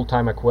 4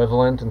 full-time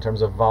equivalent in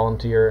terms of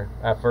volunteer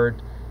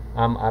effort.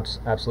 I'm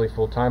absolutely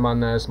full-time on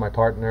this. My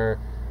partner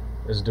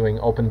is doing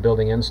Open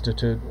Building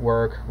Institute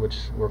work,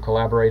 which we're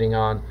collaborating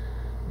on,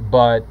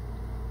 but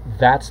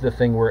that's the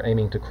thing we're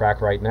aiming to crack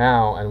right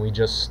now, and we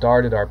just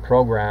started our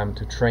program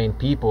to train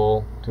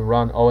people to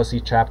run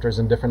OSE chapters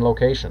in different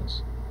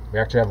locations. We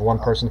actually have one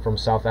person from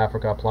South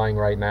Africa applying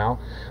right now,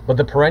 but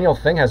the perennial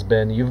thing has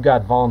been, you've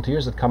got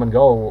volunteers that come and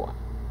go,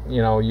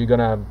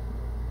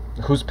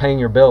 who's paying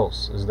your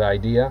bills is the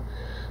idea.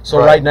 So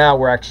right now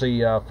we're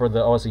actually, for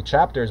the OSE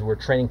chapters, we're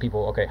training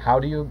people, okay, how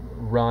do you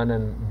run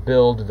and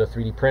build the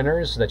 3D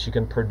printers that you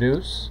can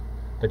produce,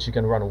 that you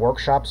can run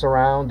workshops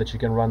around, that you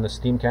can run the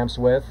Steam camps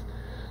with.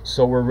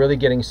 So we're really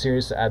getting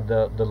serious at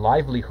the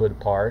livelihood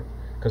part,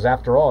 because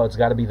after all, it's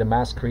got to be the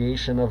mass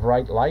creation of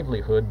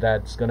livelihood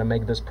that's going to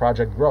make this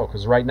project grow.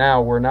 Because right now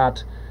we're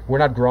not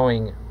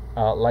growing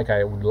like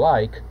I would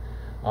like,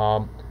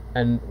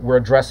 and we're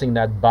addressing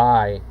that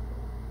by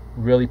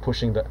really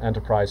pushing the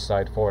enterprise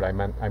side forward.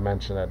 I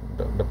mentioned that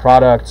the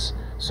products.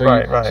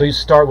 So you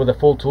start with a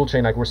full tool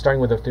chain. Like we're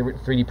starting with a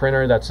 3D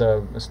printer that's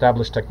a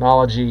established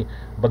technology,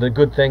 but the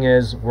good thing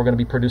is we're going to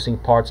be producing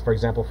parts, for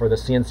example, for the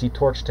CNC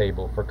torch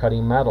table for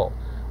cutting metal,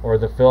 or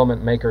the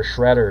filament maker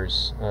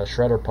shredders,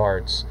 shredder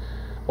parts,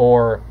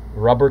 or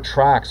rubber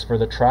tracks for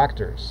the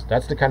tractors.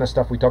 That's the kind of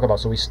stuff we talk about.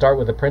 So we start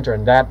with the printer,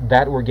 and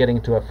that we're getting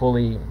to a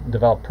fully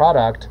developed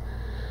product.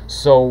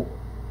 So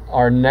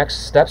our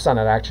next steps on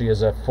it actually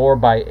is a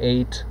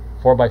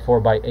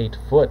 4x8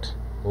 foot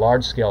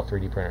large-scale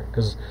 3D printer,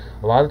 because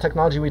a lot of the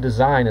technology we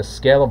design is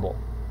scalable,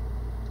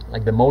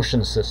 like the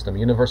motion system,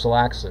 universal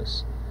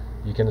axis.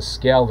 You can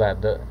scale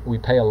that. We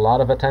pay a lot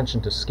of attention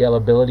to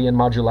scalability and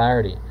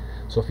modularity.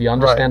 So if you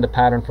understand the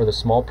pattern for the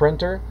small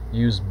printer,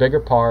 use bigger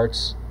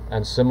parts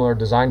and similar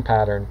design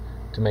pattern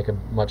to make a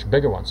much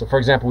bigger one. So for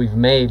example, we've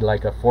made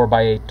like a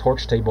 4x8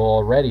 torch table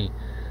already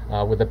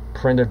with the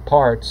printed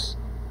parts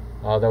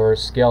that were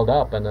scaled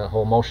up, and the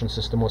whole motion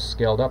system was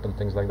scaled up and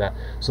things like that.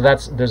 So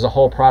there's a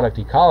whole product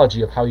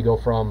ecology of how you go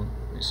from,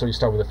 so you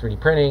start with the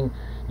 3D printing,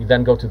 you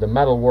then go to the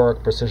metal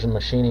work, precision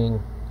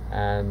machining,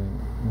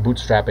 and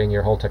bootstrapping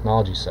your whole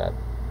technology set.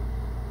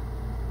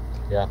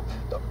 Yeah.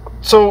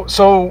 So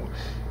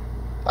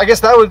I guess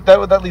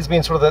that leads me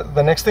in sort of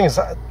the next thing is,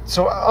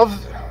 so of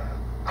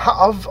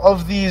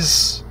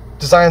these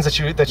designs that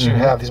you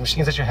have, these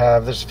machines that you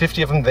have, there's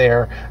 50 of them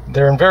there.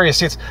 They're in various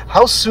states.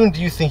 How soon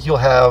do you think you'll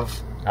have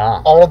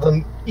all of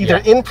them either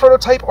in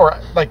prototype or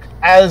like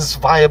as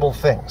viable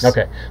things?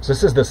 Okay, so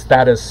this is the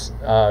status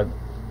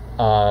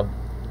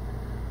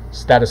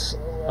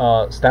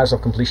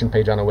of completion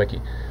page on a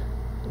wiki.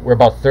 We're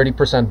about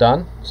 30%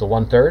 done, so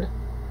 1/3.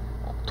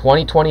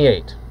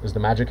 2028 is the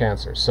magic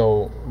answer.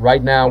 So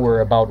right now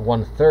we're about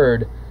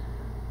 1/3,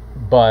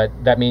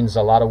 but that means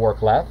a lot of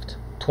work left.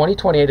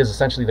 2028 is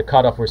essentially the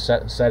cutoff we're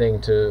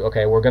setting to,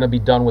 okay, we're going to be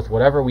done with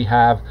whatever we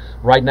have.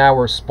 Right now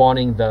we're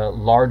spawning the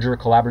larger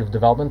collaborative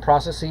development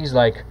processes.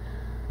 Like,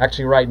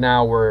 actually right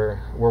now we're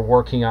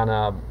working on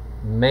a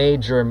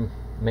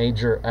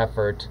major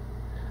effort.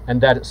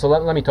 And so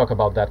let me talk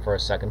about that for a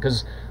second,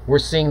 because we're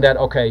seeing that,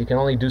 okay, you can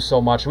only do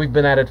so much. We've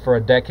been at it for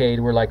a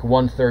decade. We're like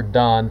 1/3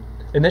 done.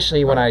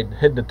 Initially, when I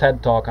hit the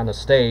TED Talk on the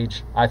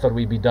stage, I thought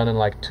we'd be done in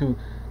like two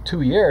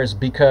 2 years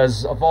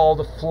because of all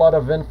the flood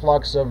of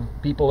influx of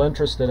people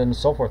interested and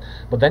so forth.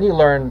 But then you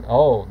learn,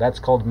 oh, that's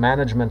called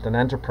management and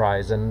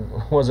enterprise, and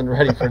wasn't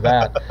ready for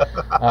that.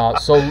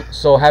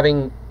 So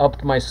having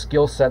upped my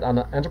skill set on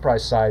the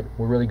enterprise side,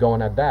 we're really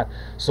going at that.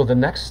 So the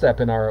next step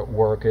in our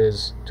work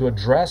is to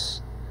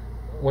address,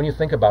 when you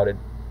think about it,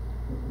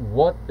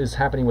 what is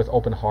happening with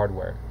open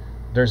hardware.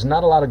 There's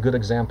not a lot of good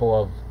example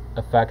of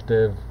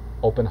effective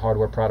open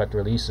hardware product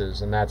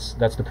releases, and that's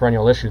the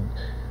perennial issue.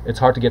 It's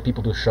hard to get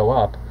people to show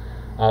up.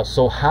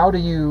 So how do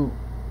you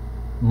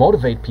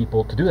motivate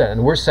people to do that?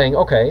 And we're saying,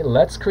 okay,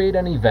 let's create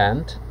an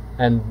event,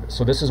 and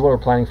so this is what we're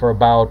planning for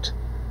about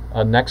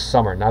next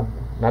summer,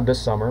 not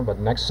this summer, but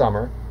next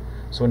summer.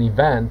 So an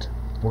event,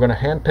 we're going to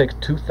handpick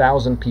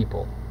 2,000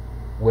 people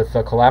with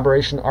a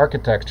collaboration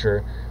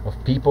architecture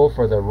of people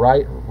for the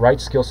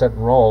right skill set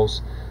and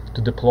roles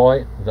to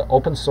deploy the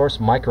open source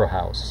micro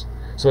house.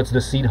 So it's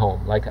the seed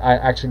home. Like, I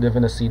actually live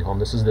in a seed home.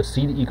 This is the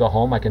seed eco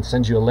home. I can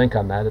send you a link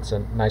on that. It's a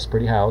nice,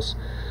 pretty house.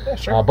 Yeah,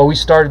 sure. But we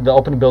started the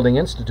Open Building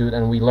Institute,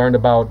 and we learned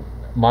about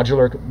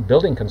modular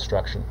building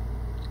construction.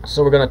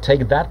 So we're going to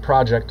take that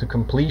project to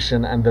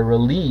completion and the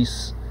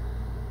release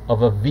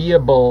of a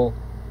viable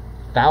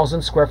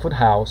 1,000 square foot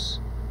house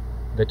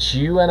that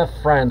you and a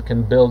friend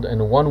can build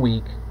in 1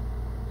 week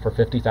for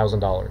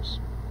 $50,000.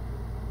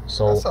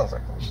 So that sounds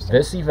like interesting.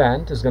 This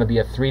event is going to be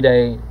a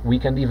 3-day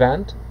weekend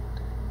event.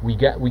 We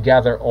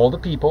gather all the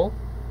people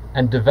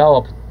and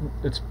develop,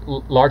 it's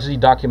largely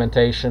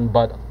documentation,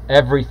 but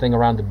everything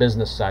around the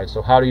business side.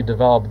 So how do you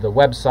develop the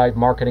website,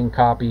 marketing,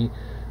 copy,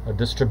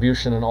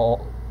 distribution, and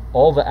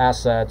all the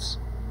assets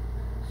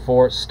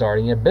for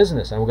starting a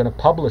business. And we're going to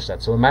publish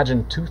that. So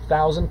imagine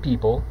 2,000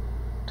 people,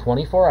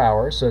 24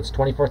 hours, so it's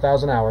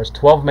 24,000 hours,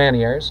 12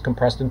 man-years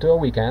compressed into a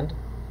weekend.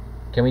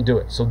 Can we do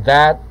it? So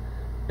that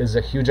is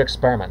a huge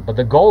experiment. But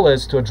the goal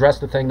is to address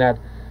the thing that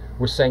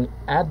we're saying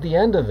at the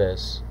end of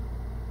this,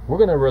 we're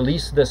going to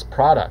release this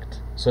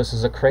product. So this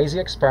is a crazy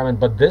experiment,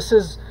 but this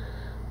is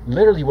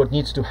literally what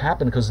needs to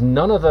happen, because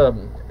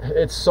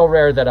it's so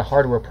rare that a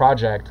hardware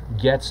project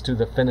gets to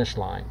the finish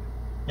line.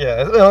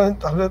 Yeah,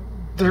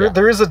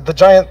 there is the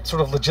giant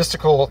sort of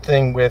logistical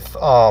thing with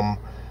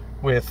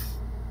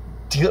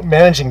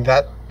managing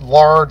that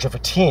large of a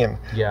team.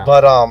 Yeah.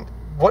 But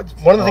one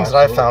of the things that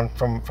I've found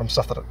from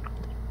stuff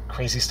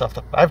crazy stuff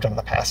that I've done in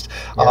the past,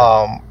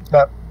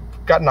 that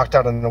got knocked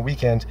out in a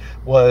weekend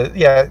was,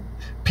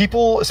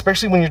 people,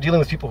 especially when you're dealing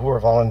with people who are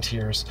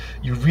volunteers,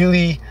 you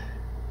really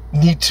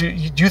need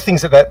to do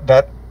things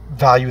that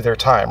value their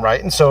time,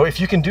 right? And so if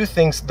you can do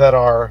things that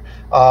are,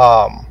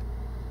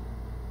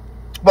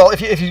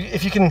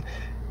 if you can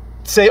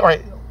say, all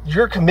right,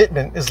 your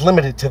commitment is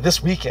limited to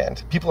this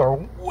weekend, people are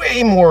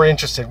way more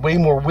interested, way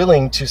more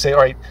willing to say, all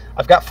right,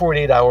 I've got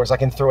 48 hours, I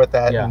can throw at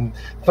that and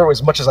throw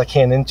as much as I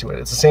can into it.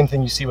 It's the same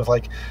thing you see with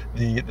like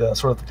the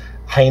sort of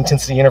high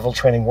intensity interval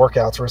training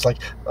workouts, where it's like,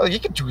 oh, you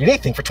can do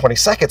anything for 20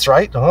 seconds,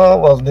 right? Oh,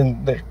 well,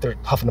 then they're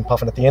huffing and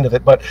puffing at the end of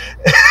it. But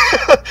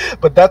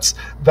but that's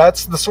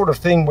the sort of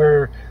thing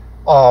where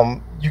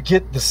you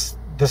get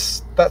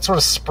that sort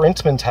of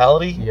sprint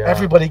mentality. Yeah.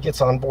 Everybody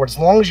gets on board as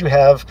long as you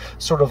have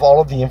sort of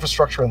all of the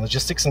infrastructure and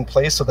logistics in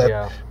place, so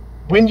that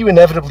when you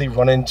inevitably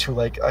run into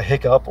like a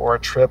hiccup or a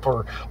trip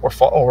or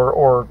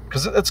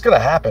because it's going to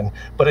happen,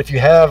 but if you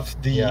have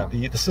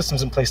the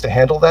systems in place to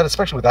handle that,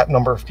 especially with that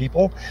number of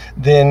people,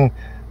 then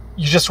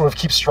you just sort of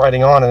keep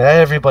striding on, and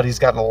everybody's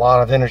got a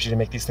lot of energy to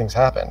make these things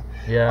happen.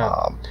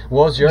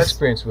 What was your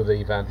experience with the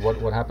event?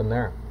 What happened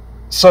there?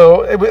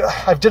 So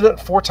I've did it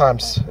 4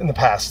 times in the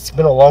past. It's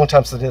been a long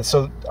time since I did it.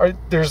 So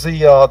there's the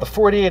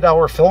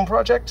 48-hour film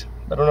project.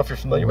 I don't know if you're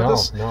familiar with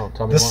this. No,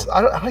 tell me more.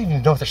 I don't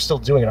even know if they're still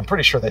doing it. I'm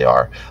pretty sure they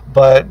are.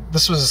 But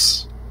this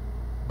was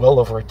well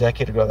over a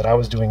decade ago that I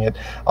was doing it.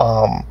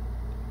 The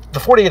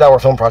 48-hour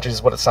film project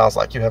is what it sounds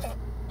like. You have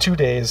 2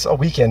 days, a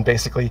weekend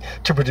basically,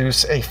 to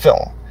produce a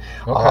film.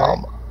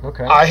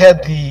 Okay. I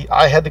had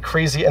the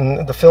crazy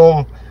and the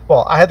film.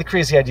 Well, I had the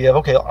crazy idea of,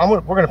 okay,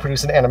 we're going to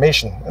produce an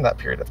animation in that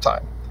period of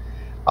time.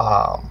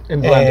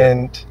 In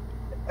Blender.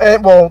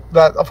 And well,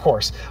 that of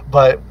course,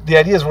 but the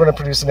idea is we're going to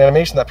produce an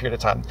animation that period of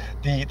time.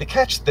 The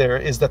catch there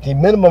is that the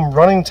minimum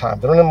running time,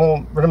 the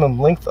minimum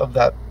length of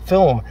that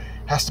film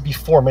has to be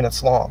 4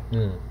 minutes long,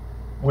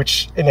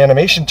 which in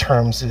animation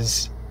terms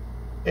is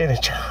an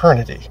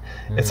eternity.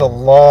 It's a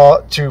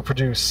lot to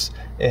produce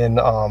in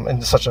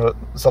such a.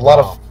 It's a lot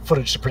of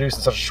footage to produce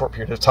in such a short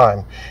period of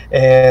time,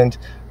 and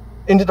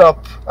ended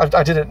up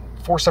I did it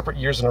 4 separate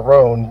years in a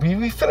row, and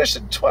we finished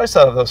it twice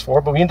out of those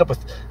 4, but we ended up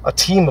with a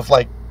team of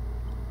like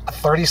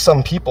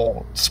 30-some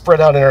people spread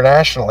out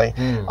internationally,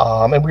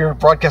 and we were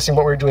broadcasting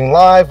what we were doing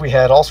live. We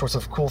had all sorts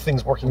of cool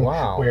things working.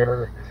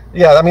 Where,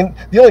 I mean,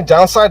 the only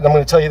downside, and I'm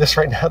going to tell you this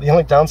right now, the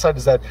only downside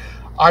is that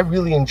I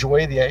really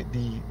enjoy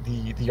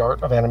the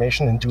art of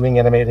animation and doing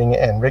animating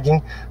and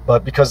rigging,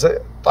 but because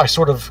I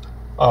sort of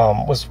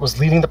was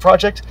leading the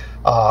project,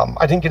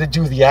 I didn't get to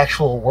do the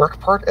actual work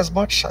part as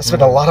much. I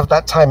spent a lot of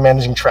that time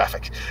managing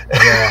traffic.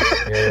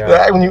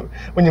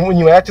 When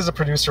you act as a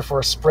producer for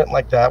a sprint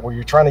like that, where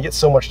you're trying to get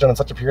so much done in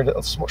such a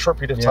short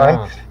period of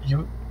time,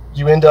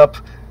 you end up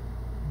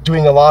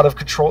doing a lot of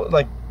control,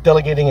 like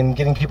delegating and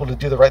getting people to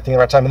do the right thing at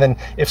the right time. And then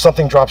if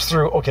something drops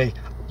through, okay,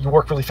 you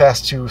work really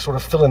fast to sort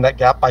of fill in that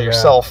gap by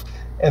yourself,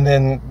 and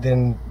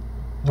then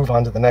move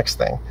on to the next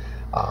thing.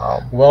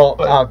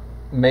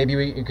 Maybe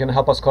you can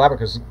help us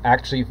collaborate, because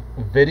actually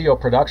video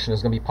production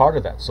is going to be part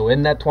of that. So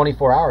in that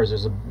 24 hours,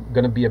 there's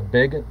going to be a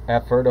big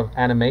effort of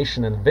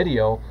animation and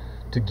video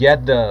to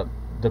get the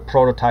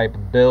prototype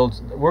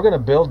build. We're going to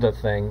build the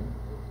thing,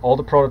 all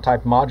the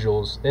prototype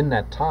modules in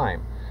that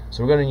time.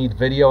 So we're going to need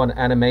video and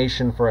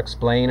animation for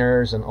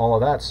explainers and all of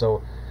that.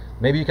 So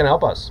maybe you can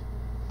help us.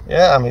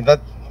 Yeah, I mean,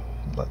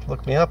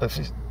 look me up. If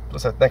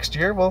was that next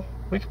year, well,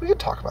 we could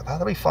talk about that.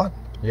 That'd be fun.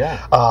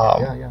 Yeah.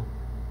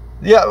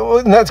 Yeah, well,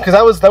 and that's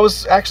because that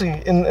was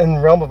actually in the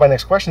realm of my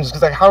next question, is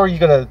because like, how are you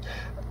going to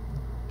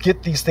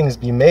get these things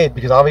being made?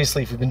 Because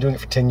obviously, if you've been doing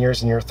it for 10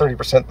 years and you're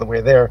 30% the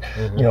way there,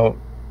 you know,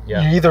 you're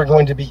either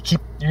going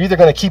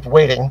to keep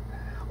waiting,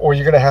 or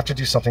you're going to have to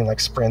do something like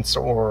sprints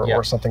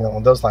or something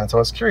along those lines. So I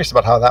was curious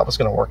about how that was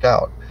going to work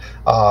out.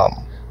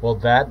 Well,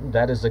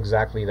 that is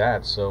exactly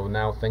that. So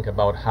now think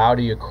about, how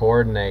do you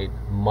coordinate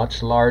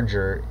much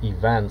larger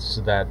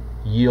events that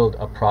yield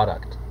a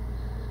product?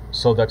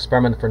 So the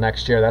experiment for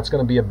next year, that's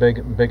going to be a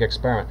big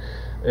experiment.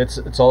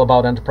 It's all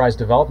about enterprise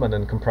development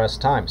and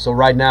compressed time. So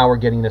right now we're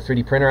getting the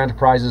 3D printer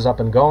enterprises up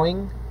and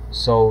going.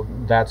 So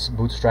that's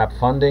bootstrap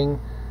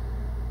funding,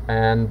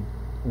 and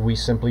we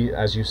simply,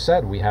 as you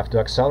said, we have to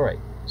accelerate.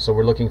 So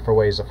we're looking for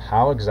ways of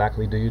how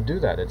exactly do you do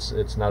that.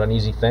 It's not an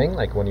easy thing.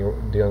 Like when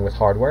you're dealing with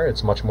hardware,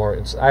 it's much more.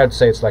 I would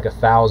say it's like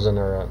 1,000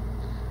 or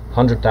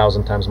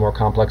 100,000 times more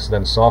complex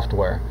than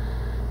software.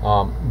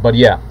 But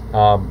yeah.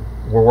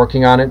 We're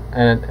working on it,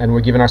 and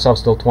we're giving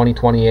ourselves till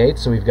 2028,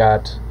 so we've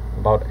got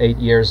about 8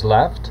 years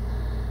left.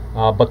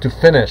 But to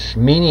finish,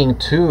 meaning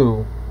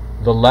to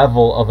the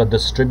level of a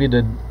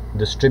distributive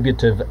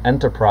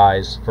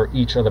enterprise for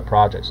each of the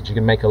projects, that you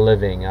can make a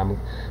living. I'm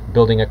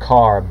building a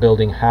car,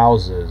 building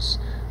houses,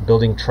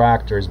 building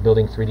tractors,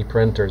 building 3D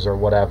printers, or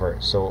whatever.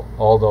 So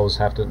all those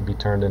have to be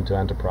turned into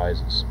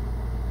enterprises.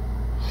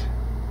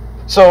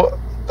 So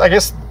I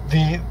guess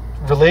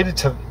related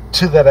to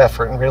that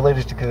effort and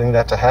related to getting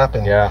that to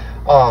happen. Yeah.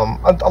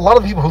 A lot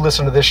of the people who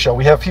listen to this show,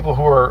 we have people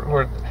who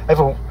have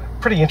a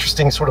pretty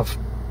interesting sort of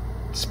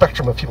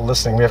spectrum of people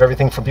listening. We have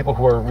everything from people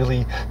who are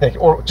really they're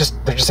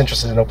just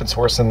interested in open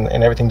source and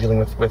everything dealing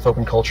with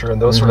open culture and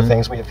those sort of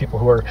things. We have people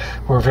who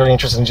are very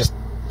interested in just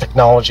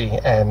technology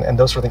and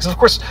those sort of things. And of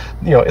course,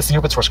 you know, it's the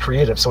open source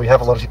creative. So we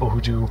have a lot of people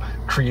who do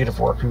creative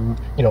work, who,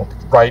 you know,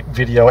 write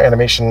video,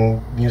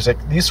 animation, music,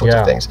 these sorts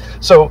of things.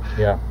 So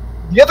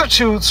the other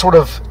two sort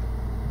of,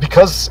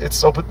 because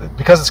it's open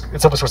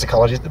source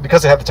ecology,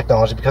 because they have the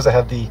technology, because they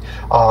have the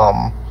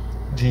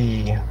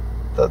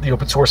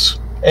open source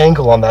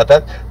angle on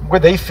that where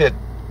they fit,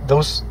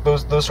 those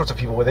sorts of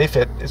people where they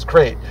fit is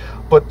great.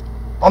 But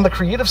on the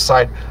creative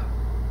side,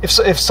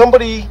 if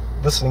somebody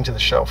listening to the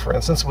show, for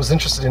instance, was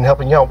interested in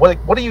helping you out,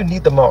 what do you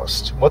need the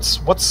most? What's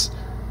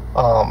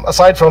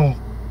aside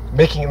from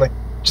making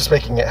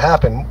it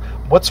happen?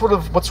 What sort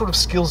of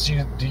skills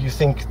do you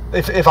think,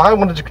 if I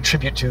wanted to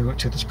contribute to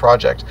this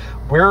project,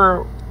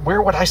 where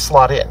would I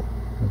slot in?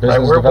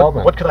 Business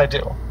development. What could I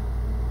do?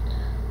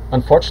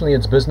 Unfortunately,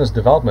 it's business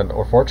development,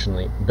 or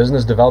fortunately,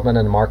 business development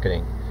and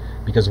marketing,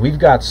 because we've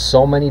got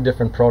so many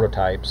different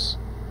prototypes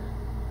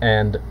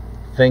and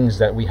things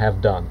that we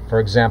have done. For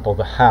example,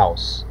 the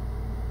house,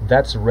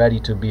 that's ready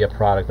to be a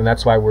product, and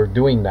that's why we're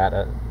doing that,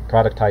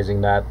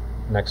 productizing that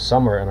next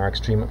summer in our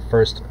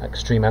first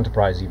Extreme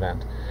Enterprise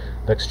event.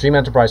 The Extreme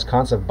Enterprise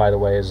concept, by the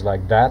way, is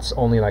that's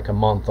only like a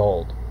month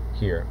old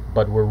here,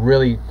 but we're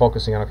really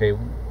focusing on,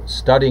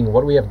 studying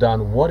what we have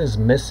done, what is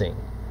missing,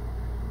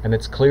 and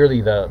it's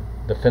clearly the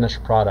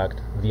finished product,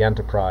 the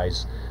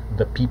enterprise,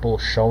 the people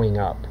showing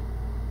up,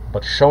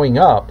 but showing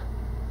up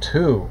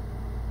to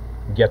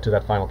get to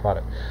that final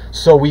product.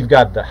 So we've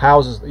got the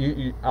houses.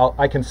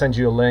 I can send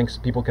you links.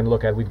 People can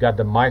look at. We've got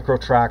the micro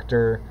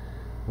tractor.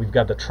 We've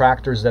got the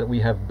tractors that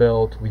we have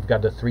built. We've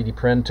got the 3D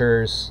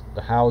printers,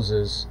 the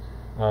houses,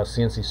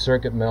 CNC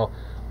circuit mill.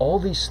 All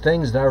these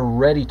things that are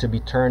ready to be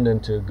turned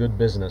into good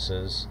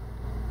businesses.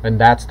 And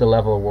that's the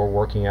level we're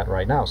working at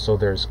right now. So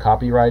there's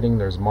copywriting,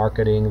 there's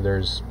marketing,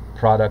 there's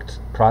product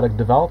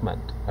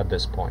development at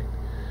this point.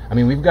 I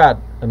mean, we've got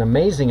an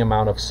amazing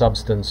amount of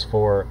substance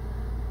for,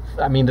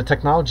 the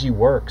technology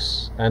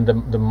works, and the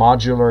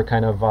modular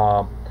kind of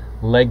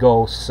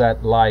Lego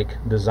set-like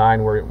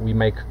design where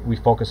we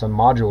focus on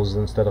modules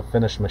instead of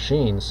finished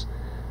machines,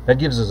 that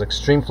gives us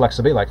extreme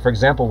flexibility. Like, for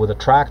example, with a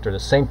tractor, the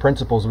same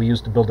principles we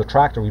use to build a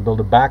tractor, we build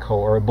a backhoe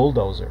or a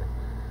bulldozer.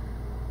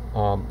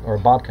 Or a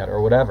bobcat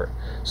or whatever.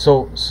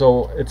 So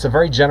it's a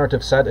very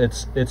generative set.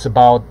 It's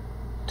about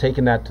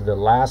taking that to the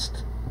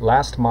last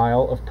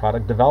mile of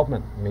product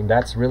development. I mean,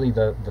 that's really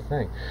the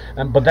thing.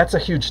 But that's a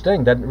huge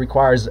thing that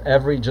requires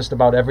just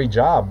about every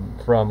job,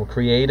 from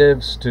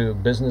creatives to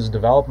business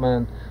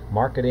development,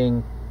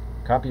 marketing,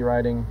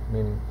 copywriting. I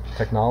mean,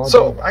 technology.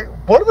 So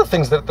one of the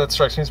things that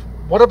strikes me is,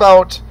 what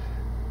about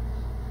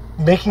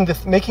making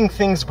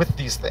things with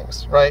these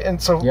things, right? And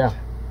so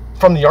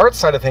from the art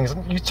side of things,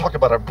 you talk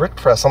about a brick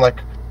press. I'm like,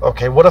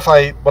 okay, what if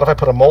I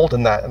put a mold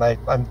in that, and I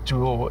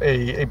do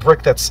a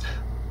brick that's,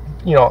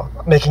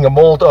 making a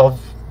mold of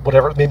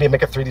whatever, maybe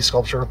make a 3D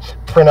sculpture,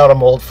 print out a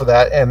mold for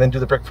that, and then do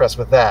the brick press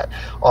with that.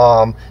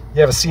 You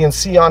have a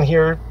CNC on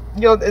here.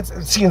 It's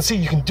CNC.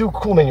 You can do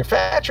cool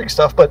manufacturing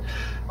stuff, but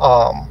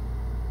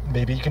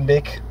maybe you can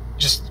make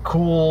just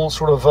cool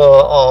sort of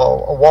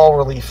a wall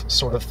relief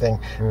sort of thing.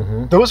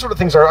 Mm-hmm. Those sort of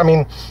things are. I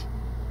mean,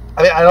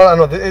 I don't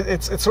know.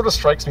 It sort of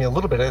strikes me a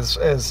little bit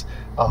as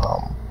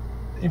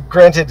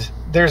granted,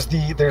 there's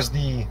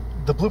the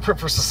blueprint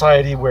for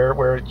society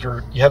where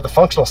you have the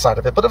functional side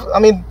of it, but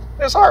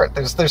there's art.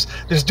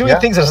 There's doing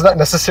things that it's not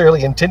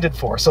necessarily intended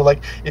for. So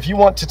like if you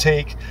want to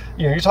take,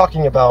 you're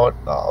talking about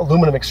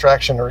aluminum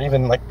extraction or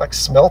even like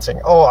smelting.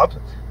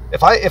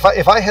 If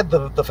I had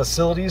the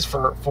facilities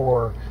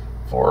for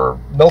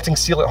melting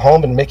steel at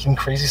home and making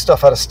crazy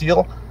stuff out of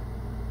steel,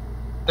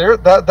 that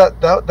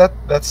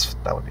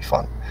would be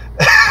fun.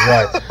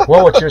 Right.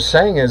 Well, what you're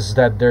saying is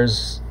that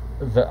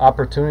the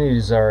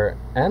opportunities are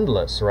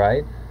endless,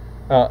 right?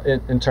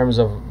 In terms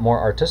of more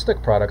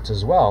artistic products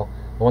as well.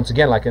 But once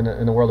again, like in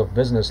the world of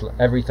business,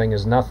 everything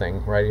is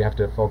nothing, right? You have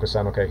to focus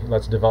on, okay,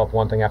 let's develop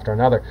one thing after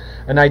another.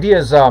 An idea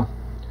is,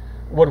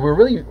 what we're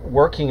really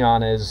working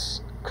on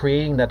is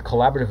creating that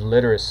collaborative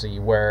literacy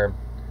where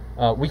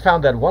we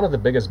found that one of the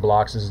biggest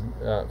blocks is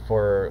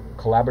for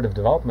collaborative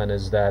development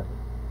is that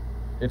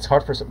it's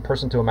hard for a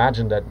person to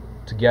imagine that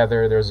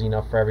together there's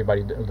enough for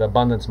everybody, the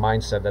abundance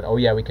mindset that, oh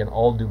yeah, we can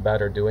all do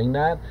better doing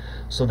that.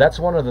 So that's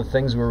one of the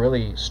things we're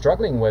really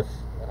struggling with.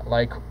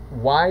 Like,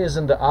 why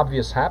isn't the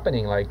obvious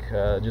happening? Like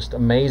just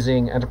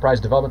amazing enterprise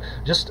development.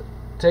 Just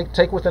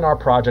take within our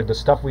project the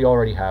stuff we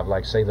already have,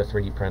 like say the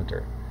 3D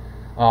printer.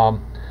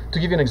 To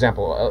give you an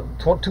example,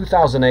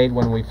 2008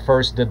 when we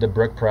first did the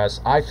brick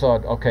press, I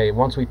thought, okay,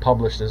 once we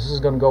publish this is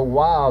going to go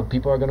wild.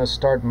 People are going to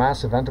start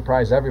massive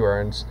enterprise everywhere.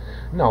 And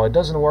no, it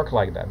doesn't work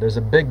like that. There's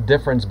a big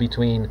difference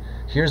between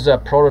here's a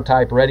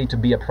prototype ready to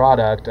be a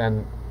product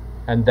and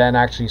then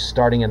actually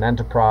starting an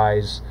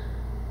enterprise,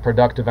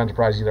 productive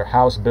enterprise, either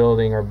house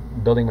building or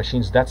building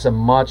machines. That's a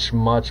much,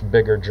 much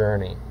bigger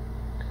journey.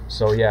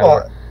 So yeah.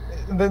 Well,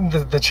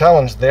 the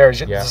challenge there is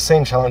the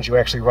same challenge you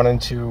actually run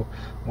into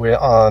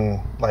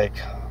on like,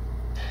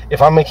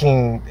 if I'm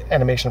making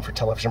animation for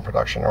television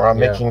production or I'm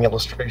making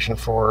illustration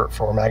for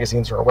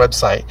magazines or a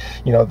website,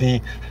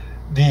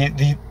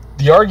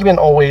 the argument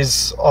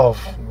always of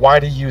why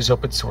to use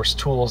open source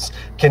tools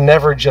can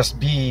never just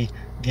be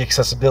the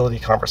accessibility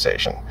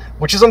conversation,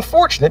 which is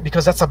unfortunate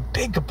because that's a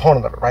big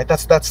component of it, right?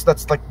 That's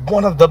like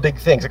one of the big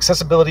things: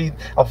 accessibility,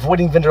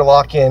 avoiding vendor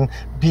lock-in,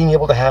 being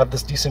able to have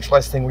this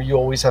decentralized thing where you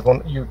always have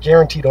you're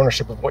guaranteed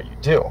ownership of what you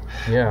do.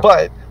 Yeah.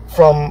 But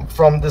from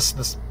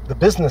the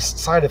business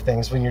side of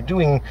things, when you're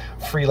doing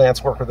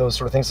freelance work or those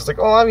sort of things, it's like,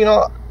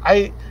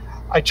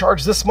 I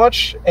charge this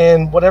much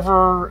and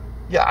whatever.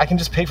 Yeah, I can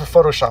just pay for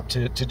Photoshop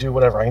to do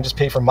whatever. I can just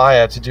pay for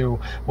Maya to do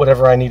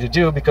whatever I need to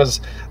do because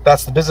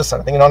that's the business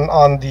side of thing. And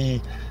on the,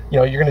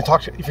 you're going to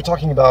talk, if you're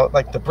talking about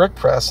like the brick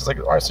press, it's like,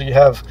 all right, so you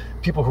have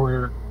people who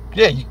are,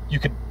 you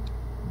could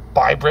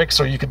buy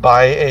bricks or you could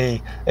buy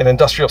an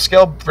industrial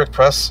scale brick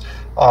press.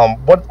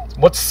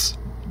 What's,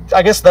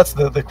 I guess that's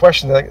the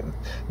question, that,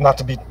 not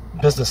to be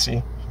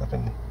businessy,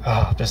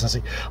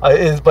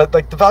 but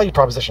like the value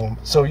proposition.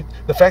 So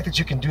the fact that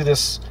you can do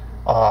this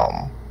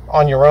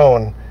on your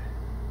own,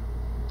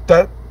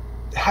 that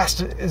has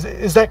to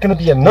is that going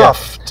to be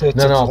enough to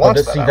launch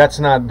that? See, that's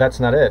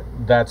not it.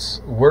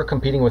 We're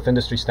competing with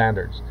industry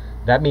standards.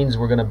 That means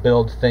we're going to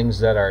build things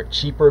that are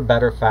cheaper,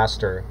 better,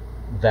 faster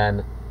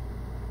than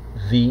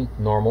the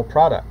normal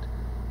product.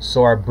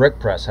 So our brick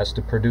press has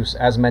to produce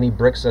as many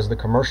bricks as the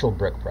commercial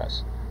brick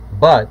press,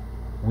 but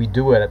we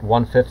do it at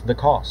 1/5 the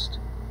cost.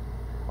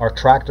 Our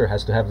tractor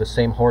has to have the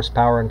same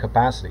horsepower and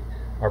capacity.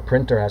 Our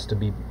printer has to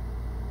be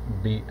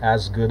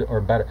as good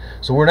or better.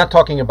 So we're not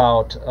talking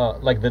about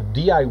like the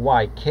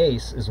DIY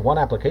case is one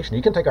application.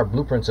 You can take our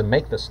blueprints and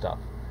make this stuff,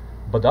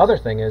 but the other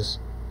thing is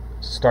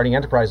starting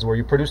enterprises where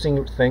you're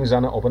producing things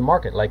on an open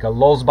market, like a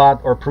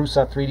Lozbot or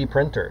Prusa 3D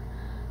printer.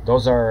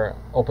 Those are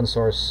open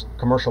source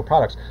commercial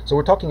products. So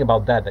we're talking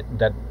about that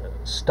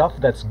stuff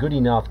that's good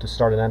enough to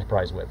start an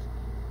enterprise with.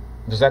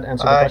 Does that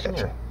answer the question?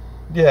 Gotcha.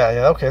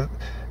 Yeah, okay.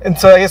 And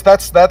so I guess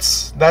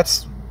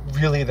that's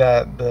really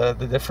the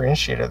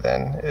differentiator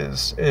then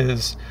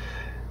is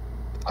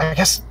I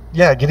guess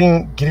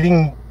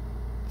getting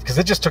because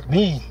it just took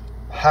me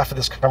half of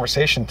this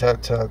conversation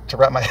to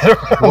wrap my head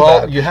around.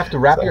 Well, you have to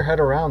wrap your head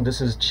around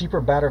this is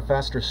cheaper, better,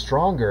 faster,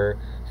 stronger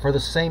for the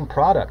same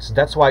products.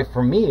 That's why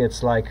for me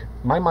it's like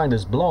my mind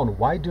is blown.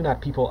 Why do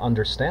not people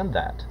understand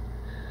that?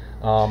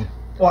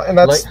 Well, and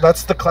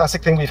that's the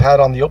classic thing we've had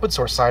on the open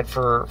source side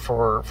for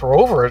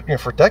over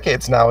for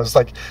decades now, is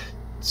like,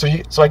 so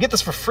I get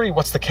this for free.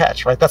 What's the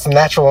catch, right? That's the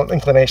natural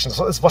inclination.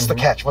 So what's the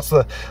catch? What's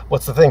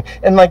the thing?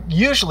 And like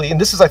usually,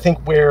 and this is I think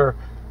where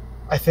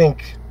I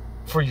think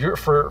for your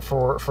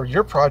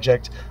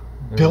project,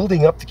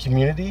 building up the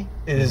community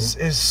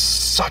is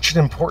such an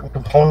important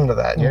component of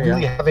that, and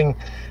really having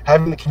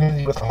the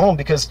community with the home,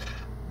 because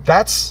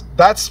that's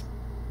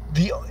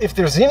if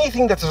there's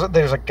anything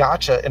there's a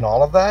gotcha in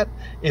all of that,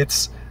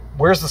 it's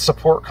where's the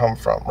support come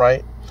from,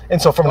 right?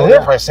 And so from an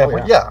enterprise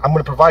standpoint, I'm going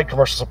to provide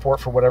commercial support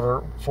for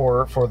whatever,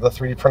 for the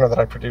 3D printer that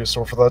I produce,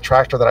 or for the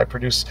tractor that I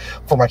produce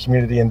for my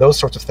community, and those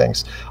sorts of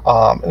things.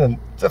 And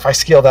if I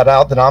scale that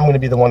out, then I'm going to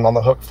be the one on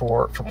the hook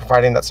for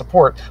providing that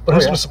support. But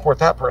who's going to support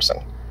that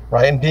person,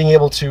 right? And being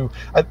able to,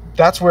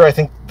 that's where I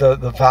think the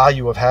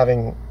value of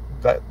having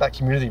that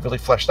community really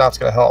fleshed out is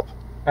going to help.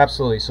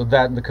 Absolutely. So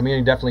that the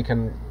community definitely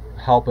can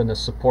help in the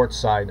support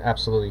side,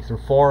 absolutely, through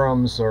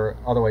forums or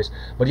other ways.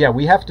 But yeah,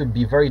 we have to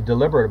be very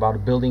deliberate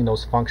about building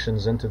those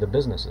functions into the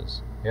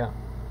businesses. Yeah.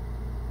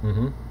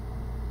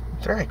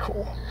 Very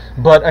cool.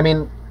 But I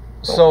mean,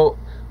 so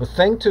the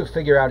thing to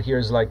figure out here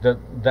is like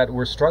that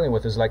we're struggling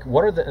with is like,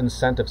 what are the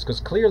incentives? Because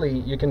clearly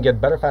you can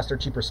get better, faster,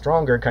 cheaper,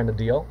 stronger kind of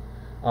deal,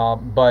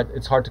 but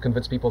it's hard to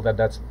convince people that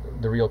that's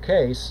the real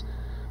case.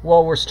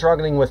 Well, we're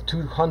struggling with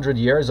 200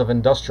 years of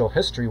industrial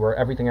history where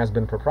everything has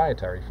been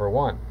proprietary, for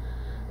one.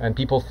 And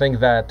people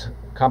think that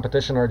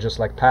competition, or just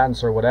like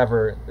patents or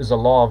whatever, is a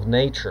law of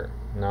nature.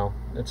 No,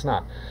 it's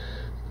not.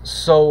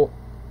 So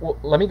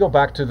let me go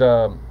back to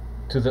the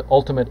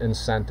ultimate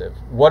incentive.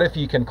 What if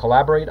you can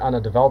collaborate on a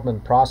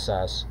development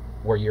process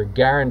where you're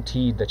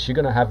guaranteed that you're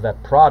going to have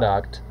that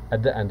product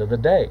at the end of the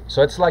day?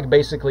 So it's like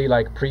basically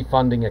like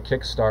pre-funding a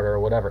Kickstarter or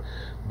whatever.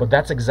 But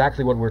that's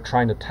exactly what we're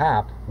trying to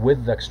tap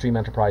with the extreme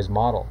enterprise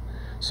model.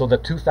 So the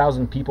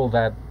 2,000 people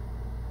that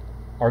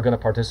are going to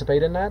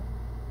participate in that,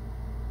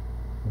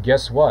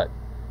 guess what?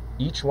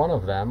 Each one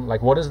of them,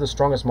 like, what is the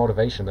strongest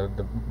motivation?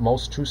 The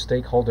most true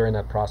stakeholder in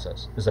that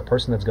process is the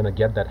person that's going to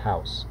get that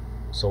house.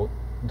 So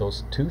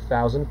those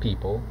 2,000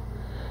 people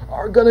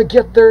are going to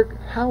get their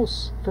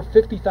house for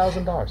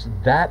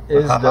 $50,000. That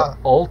is the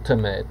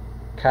ultimate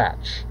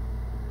catch.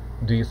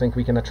 Do you think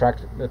we can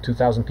attract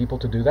 2,000 people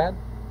to do that?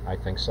 I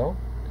think so.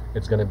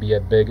 It's going to be a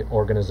big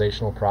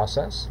organizational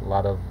process, a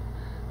lot of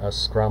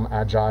Scrum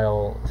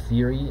Agile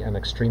theory and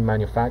extreme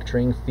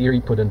manufacturing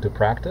theory put into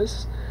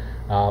practice.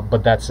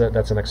 But that's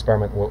an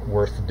experiment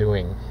worth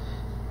doing.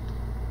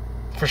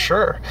 For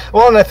sure.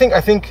 Well, and I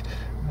think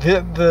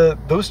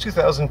those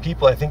 2,000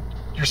 people, I think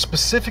you're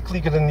specifically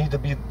going to need to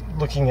be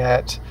looking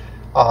at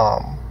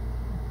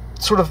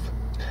sort of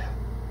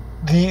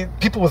the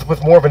people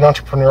with more of an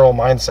entrepreneurial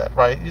mindset,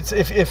 right? It's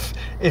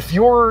if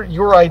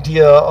your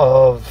idea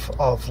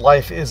of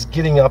life is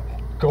getting up,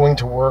 going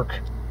to work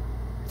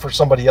for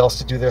somebody else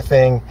to do their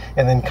thing,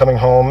 and then coming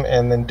home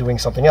and then doing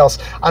something else,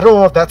 I don't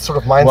know if that sort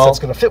of mindset's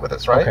going to fit with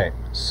this, right? Okay,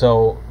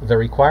 so the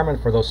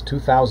requirement for those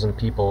 2,000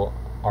 people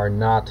are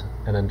not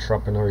an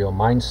entrepreneurial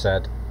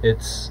mindset,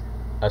 it's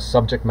a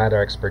subject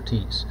matter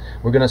expertise.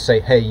 We're going to say,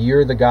 hey,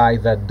 you're the guy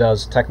that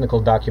does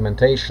technical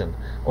documentation,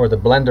 or the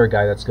Blender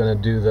guy that's going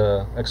to do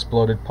the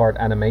exploded part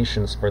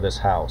animations for this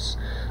house.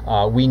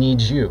 We need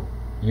you.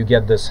 You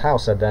get this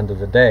house at the end of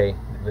the day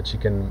that you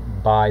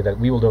can buy, that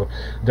we will do.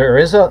 There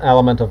is an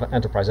element of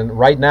enterprise, and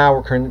right now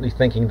we're currently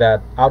thinking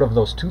that out of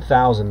those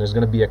 2,000, there's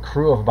going to be a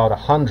crew of about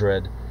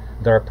 100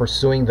 that are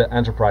pursuing the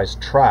enterprise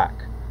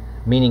track,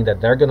 meaning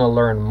that they're going to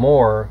learn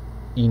more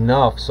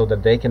enough so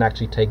that they can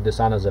actually take this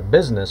on as a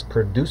business,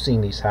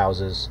 producing these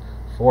houses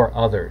for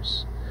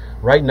others.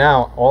 Right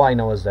now, all I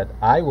know is that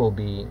I will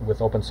be, with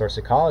open source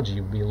ecology,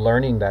 be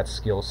learning that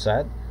skill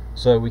set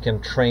so that we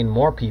can train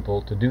more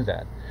people to do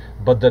that.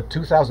 But the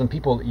 2,000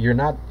 people, you're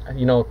not,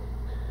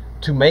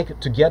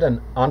 to get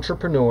an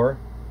entrepreneur,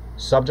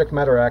 subject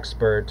matter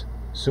expert,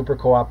 super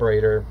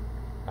cooperator,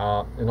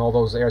 in all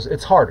those areas,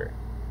 it's harder.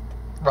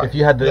 Right. If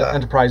you had the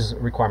enterprise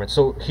requirements.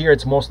 So here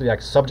it's mostly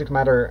like subject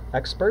matter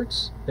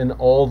experts in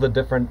all the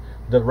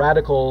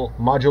radical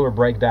modular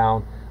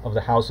breakdown of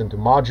the house into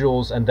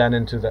modules and then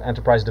into the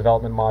enterprise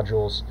development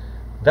modules.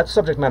 That's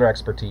subject matter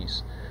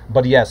expertise.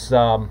 But yes,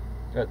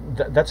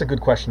 that's a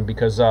good question,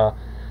 because I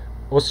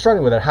was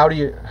struggling with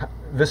it.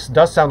 This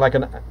does sound like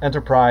an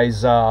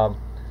enterprise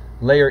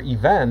layer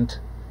event,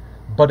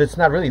 but it's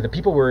not really. The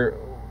people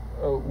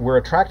we're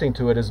attracting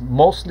to it is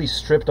mostly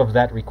stripped of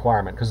that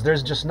requirement, because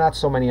there's just not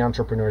so many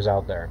entrepreneurs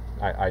out there,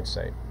 I'd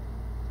say.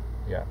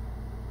 Yeah.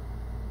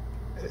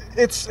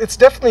 It's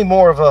definitely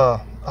more of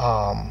a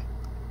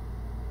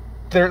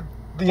the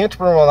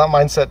entrepreneurial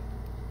mindset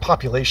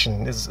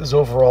population is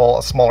overall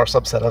a smaller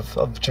subset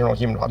of general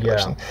human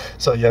population. Yeah.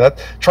 So yeah,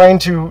 that trying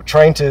to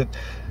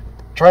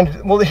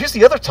well, here's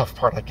the other tough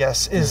part, I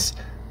guess, is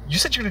you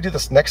said you're going to do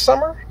this next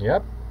summer?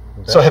 Yep.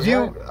 So have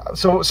you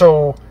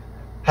so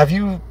have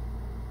you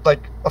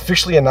like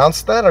officially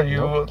announced that? Are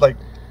you like,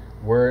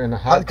 we're in a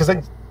hot, because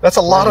that's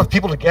a lot of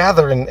people to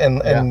gather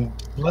in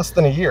less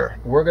than a year.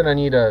 We're gonna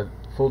need a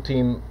full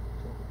team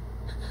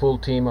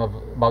of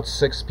about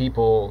 6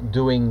 people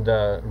doing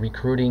the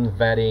recruiting,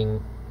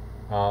 vetting,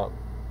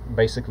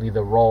 basically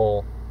the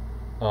role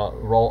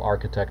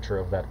architecture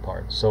of that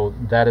part. So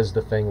that is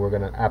the thing we're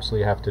gonna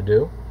absolutely have to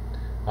do.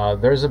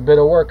 There's a bit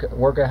of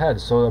work ahead.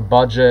 So the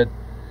budget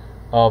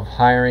of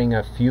hiring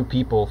a few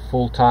people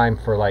full-time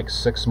for like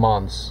 6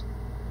 months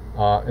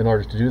in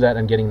order to do that,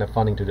 and getting the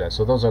funding to do that.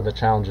 So those are the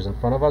challenges in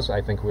front of us.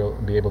 I think we'll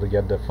be able to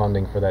get the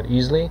funding for that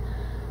easily.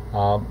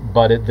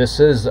 But this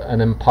is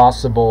an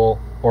impossible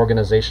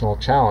organizational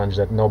challenge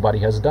that nobody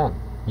has done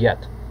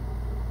yet.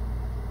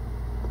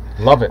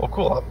 Love it. Well,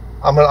 cool.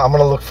 I'm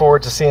gonna look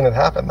forward to seeing it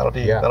happen. That'll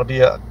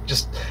be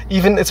just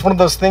even. It's one of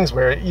those things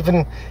where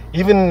even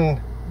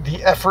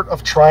the effort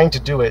of trying to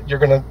do it,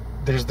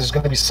 there's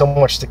gonna be so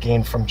much to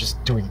gain from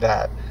just doing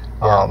that.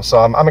 Yeah. So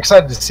I'm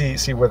excited to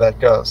see where that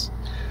goes.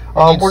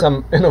 We need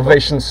some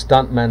innovation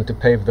stuntmen to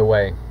pave the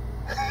way.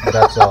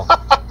 That's all.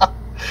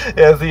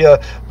 Yeah,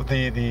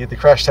 the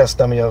crash test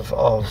dummy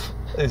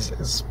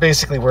is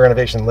basically where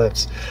innovation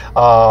lives.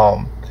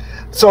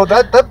 So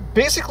that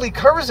basically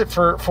covers it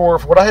for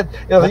what I had.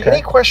 Okay.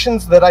 Any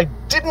questions that I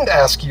didn't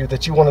ask you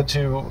that you wanted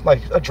to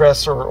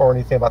address or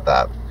anything about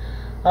that?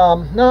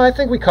 No, I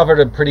think we covered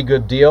a pretty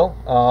good deal.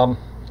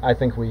 I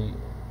think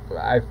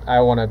I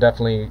want to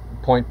definitely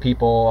point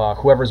people,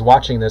 whoever's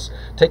watching this,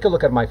 take a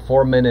look at my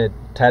 4-minute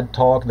TED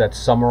Talk that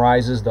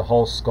summarizes the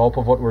whole scope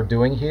of what we're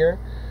doing here.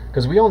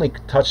 Because we only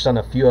touched on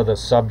a few of the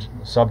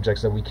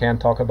subjects that we can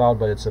talk about,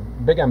 but it's a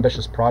big,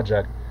 ambitious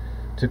project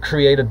to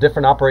create a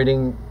different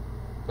operating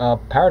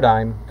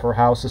paradigm for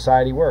how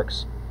society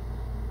works.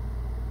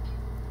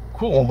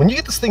 Cool. When you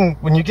get this thing,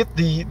 when you get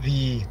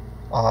the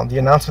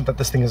announcement that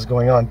this thing is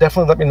going on,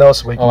 definitely let me know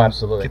so we can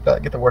absolutely.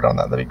 get the word on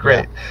that. That'd be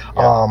great.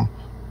 Yeah.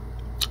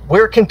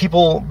 Where can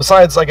people,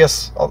 besides, I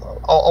guess,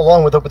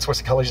 along with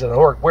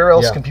opensourceecology.org, where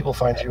else can people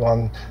find you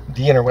on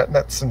the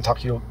internets and talk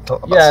to you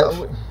about stuff?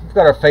 We've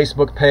got our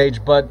Facebook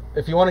page, but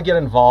if you want to get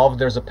involved,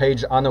 there's a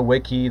page on the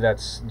wiki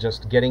that's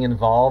just getting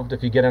involved.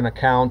 If you get an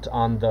account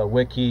on the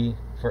wiki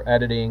for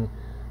editing,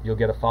 you'll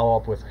get a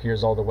follow-up with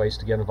here's all the ways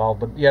to get involved.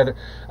 But yeah,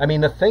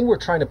 the thing we're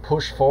trying to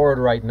push forward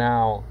right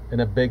now in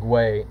a big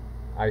way,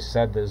 I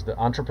said this, the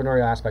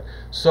entrepreneurial aspect.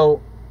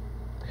 So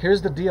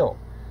here's the deal.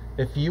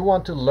 If you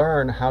want to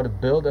learn how to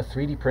build a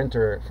 3D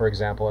printer, for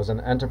example, as an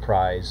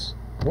enterprise,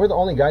 we're the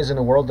only guys in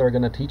the world that are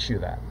going to teach you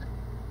that.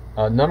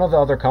 None of the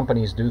other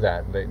companies do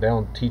that. They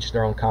don't teach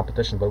their own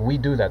competition, but we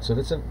do that. So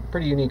that's a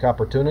pretty unique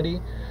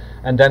opportunity.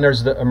 And then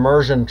there's the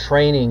immersion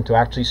training to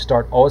actually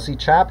start OSE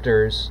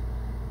chapters,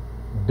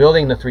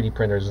 building the 3D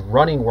printers,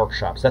 running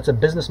workshops. That's a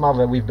business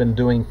model that we've been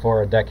doing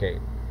for a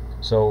decade.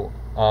 So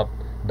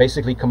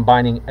basically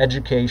combining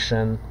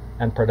education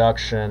and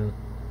production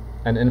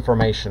and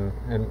information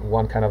in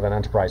one kind of an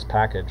enterprise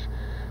package.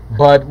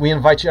 But we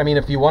invite you,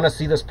 if you want to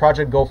see this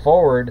project go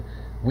forward,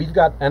 we've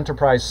got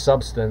enterprise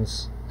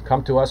substance.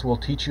 Come to us, we'll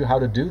teach you how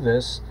to do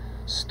this.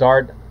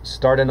 Start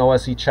an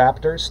OSE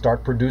chapter,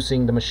 start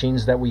producing the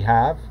machines that we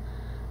have.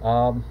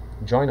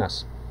 Join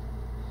us.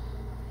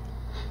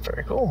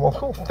 Very cool. Well,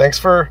 cool. Thanks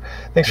for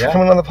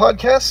coming on the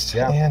podcast.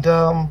 Yeah.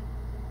 And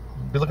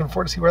be looking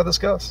forward to see where this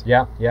goes.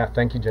 Yeah.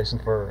 Thank you, Jason,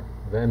 for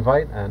the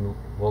invite, and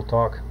we'll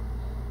talk.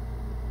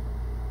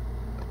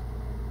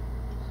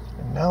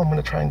 And now I'm going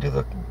to try and do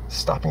the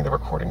stopping the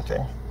recording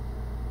thing.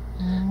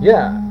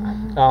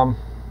 Yeah.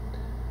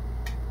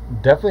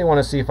 Definitely want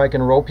to see if I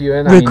can rope you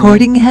in.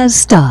 Recording has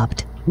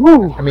stopped.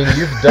 Woo.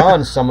 You've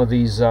done some of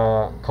these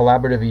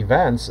collaborative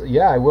events.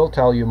 Yeah, I will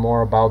tell you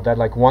more about that.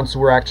 Like once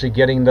we're actually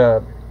getting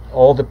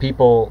all the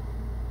people,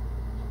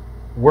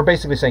 we're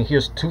basically saying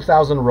here's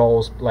 2,000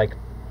 roles. Like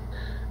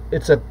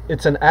it's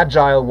an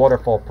agile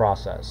waterfall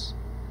process,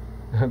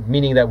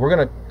 meaning that we're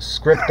going to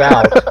script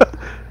out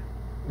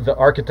the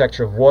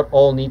architecture of what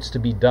all needs to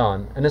be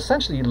done and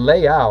essentially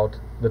lay out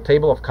the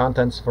table of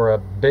contents for a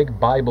big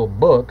Bible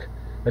book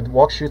that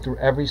walks you through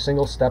every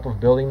single step of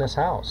building this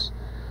house.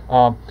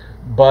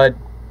 But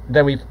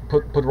then we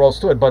put roles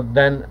to it. But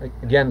then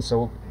again,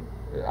 so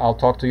I'll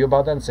talk to you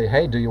about that and say,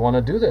 hey, do you want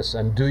to do this?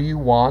 And do you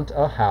want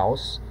a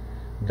house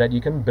that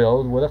you can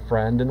build with a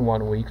friend in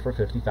 1 week for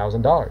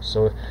 $50,000?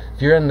 So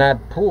if you're in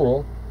that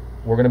pool,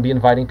 we're going to be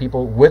inviting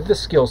people with the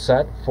skill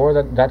set for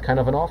that kind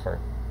of an offer.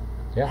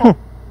 Yeah.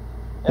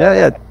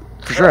 Yeah,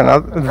 for sure. And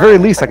at the very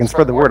least, I can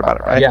spread the word about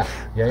it, right?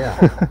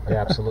 Yeah,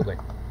 absolutely.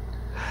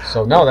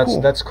 So no,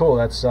 that's cool.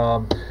 That's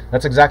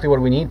exactly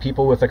what we need.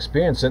 People with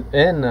experience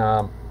in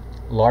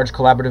large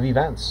collaborative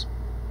events.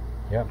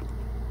 Yeah.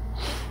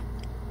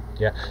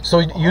 So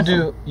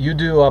awesome. you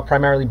do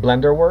primarily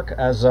Blender work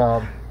as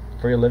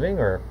for your living,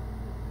 or?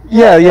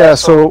 Yeah.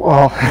 So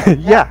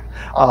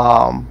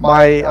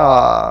my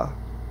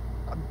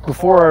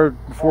before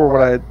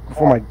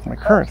my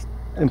current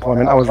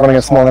employment, I was running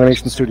a small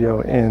animation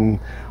studio in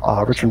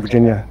Richmond,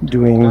 Virginia,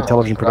 doing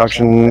television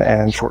production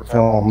and short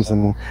films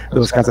and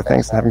those kinds of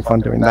things, and having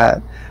fun doing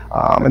that.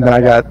 And then I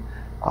got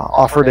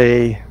offered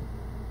the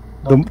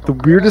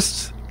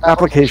weirdest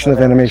application of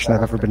animation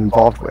I've ever been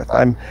involved with.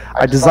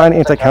 I design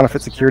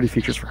anti-counterfeit security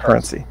features for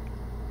currency.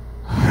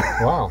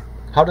 Wow.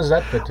 How does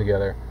that fit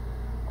together?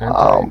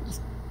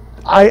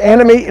 I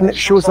animate and it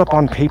shows up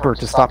on paper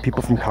to stop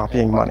people from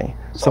copying money.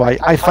 So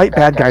I fight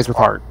bad guys with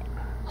art.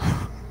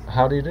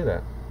 How do you do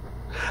that?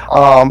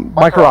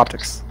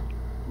 Micro-optics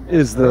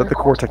is the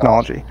core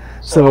technology.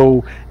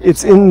 So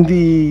it's in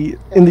the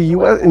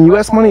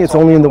US money, it's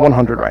only in the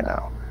 100 right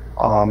now.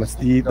 It's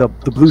the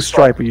blue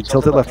stripe where you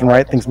tilt it left and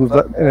right, things move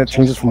and it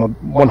changes from a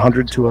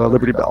 100 to a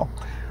Liberty Bell.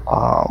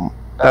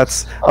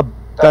 That's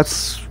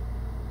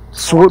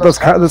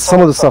that's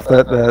some of the stuff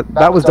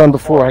that was done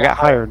before I got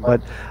hired,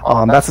 but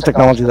that's the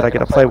technology that I get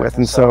to play with.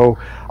 And so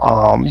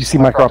you see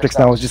micro-optics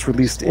now is just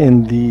released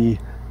in the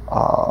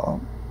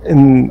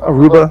in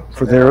Aruba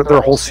for their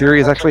whole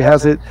series actually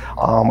has it.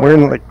 We're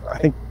in like I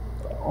think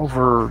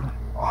over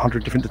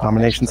 100 different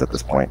denominations at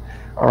this point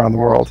around the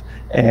world,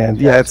 and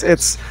yeah,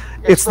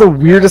 it's the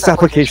weirdest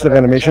application of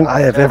animation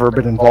I have ever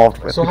been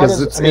involved with. So how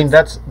does, I mean,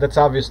 that's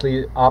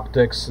obviously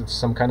optics, it's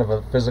some kind of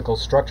a physical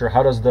structure.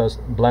 How does the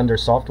Blender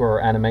software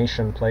or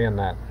animation play in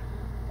that?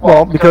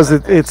 Well, because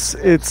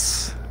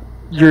it's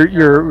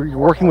you're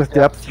working with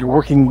depth, you're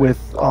working with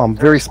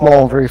very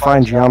small, very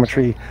fine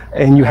geometry,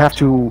 and you have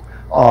to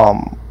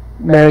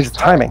manage the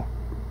timing.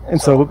 And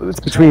so it's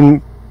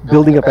between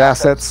building up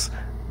assets,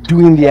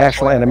 doing the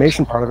actual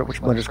animation part of it,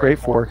 which Blender's great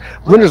for.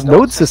 Blender's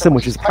node system,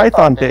 which is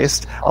Python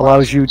based,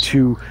 allows you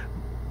to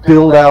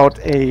build out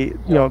we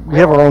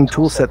have our own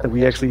tool set that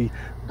we actually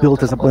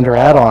built as a Blender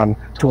add-on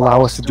to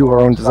allow us to do our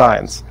own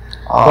designs.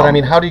 But I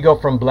mean, how do you go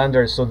from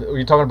Blender? So are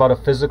you talking about a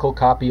physical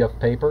copy of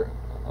paper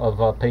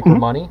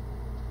money?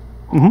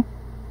 Mm-hmm.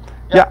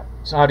 Yeah.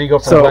 So how do you go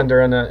from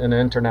Blender and the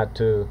internet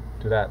to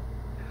that?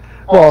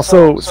 Well,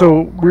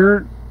 so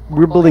we're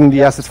building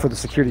the assets for the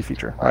security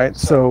feature, right?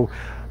 So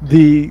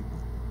the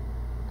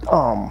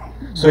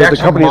so you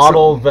actually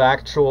model the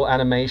actual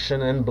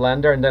animation in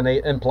Blender, and then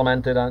they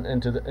implement it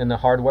in the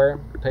hardware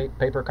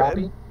paper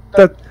copy.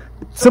 That's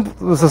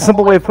a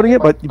simple way of putting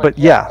it, but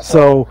yeah.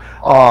 So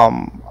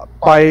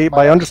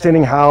by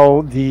understanding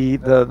how the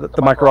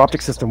micro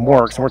optic system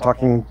works, and we're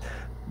talking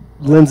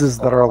lenses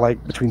that are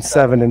like between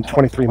 7 and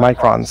 23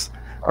 microns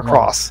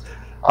across,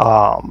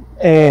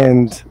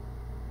 and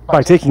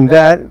by taking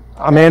that,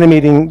 I'm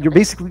animating. You're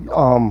basically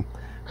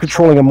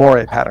controlling a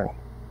moire pattern.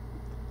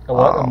 A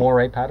what? A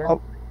moire pattern?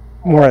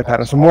 Moire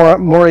patterns. So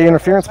moire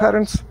interference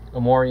patterns. A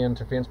moire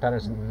interference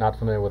patterns. Not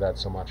familiar with that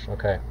so much.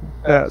 Okay.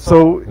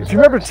 So if you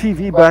remember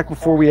TV back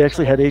before we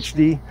actually had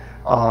HD,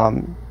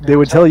 they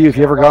would tell you if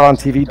you ever got on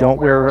TV, don't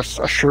wear a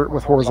shirt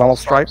with horizontal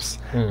stripes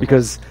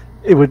because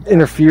it would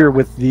interfere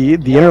with the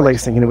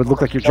interlacing and it would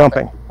look like you're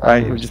jumping.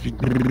 Right? It would just be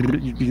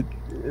you'd be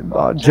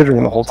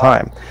jittering the whole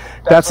time.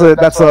 That's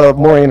a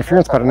moire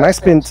interference pattern. And I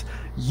spent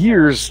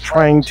years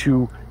trying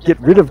to get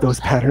rid of those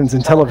patterns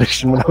in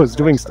television when I was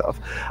doing stuff.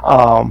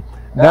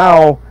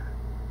 Now,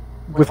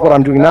 with what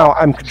I'm doing now,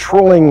 I'm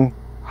controlling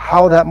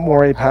how that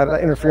moire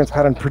interference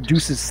pattern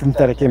produces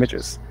synthetic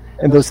images.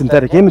 And those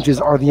synthetic images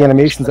are the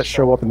animations that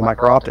show up in the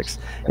micro-optics.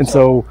 And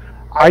so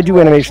I do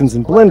animations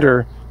in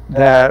Blender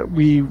that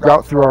we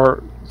route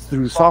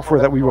through software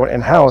that we wrote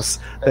in-house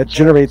that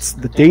generates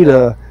the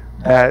data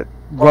that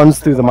runs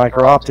through the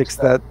micro-optics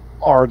that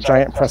our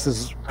giant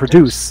presses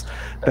produce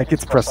that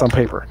gets pressed on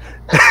paper.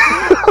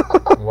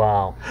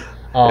 Wow.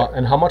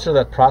 And how much of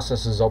that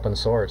process is open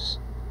source?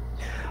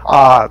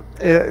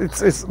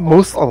 It's a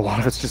lot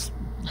of it's just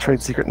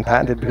trade secret and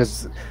patented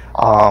because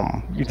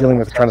you're dealing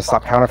with trying to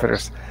stop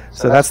counterfeiters.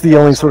 So that's the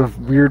only sort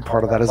of weird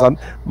part of that is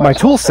my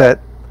tool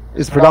set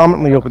is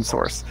predominantly open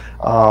source,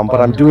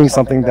 but I'm doing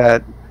something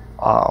that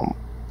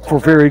for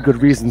very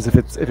good reasons. If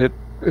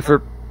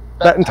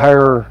that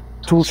entire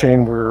tool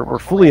chain were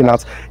fully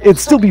announced, it'd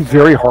still be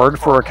very hard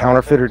for a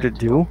counterfeiter to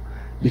do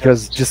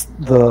because just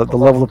the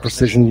level of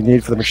precision you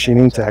need for the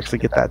machining to actually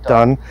get that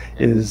done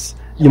is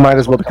you might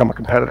as well become a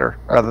competitor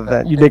rather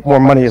than you make more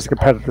money as a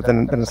competitor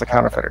than as a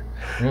counterfeiter.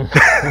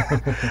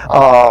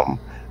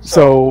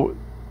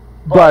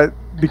 But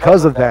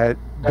because of that,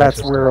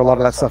 that's where a lot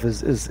of that stuff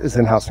is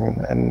in-house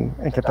and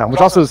kept down, which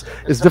also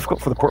is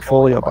difficult for the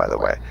portfolio, by the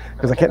way,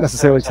 because I can't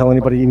necessarily tell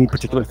anybody any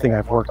particular thing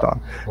I've worked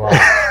on. Wow,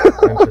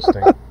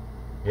 interesting.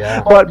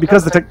 Yeah. But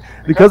because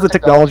the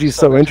technology is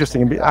so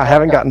interesting, I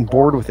haven't gotten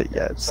bored with it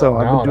yet, so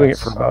I've been doing it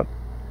for about.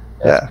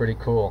 That's pretty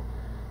cool.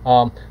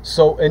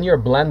 So in your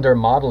Blender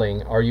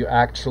modeling, are you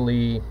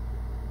actually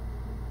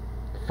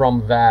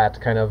from that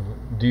kind of?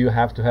 Do you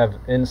have to have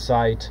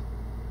insight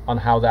on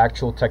how the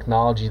actual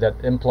technology that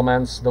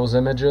implements those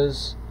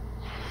images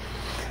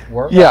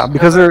works? Yeah,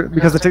 because there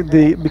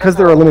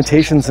are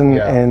limitations and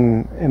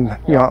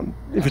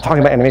if you're talking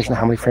about animation,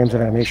 how many frames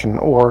of animation,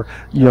 or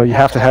you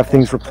have to have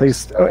things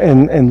replaced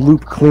and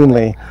loop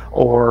cleanly,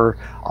 or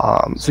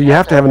so you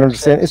have to have an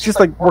understanding. It's just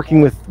like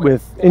working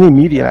with any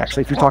media.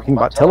 Actually, if you're talking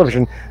about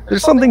television,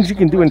 there's some things you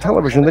can do in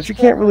television that you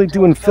can't really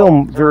do in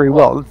film very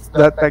well.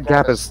 That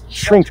gap has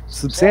shrinked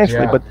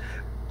substantially, but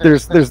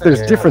there's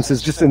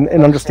differences just in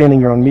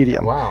understanding your own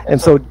medium. Wow. And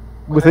so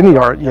with any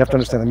art, you have to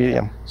understand the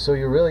medium. So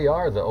you really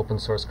are the open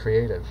source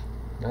creative.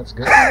 That's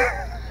good.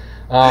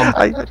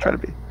 I try to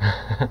be.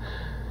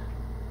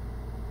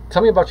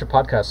 Tell me about your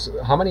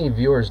podcast. How many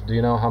viewers do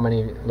you know? How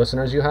many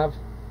listeners you have?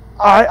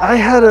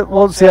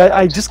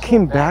 I just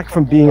came back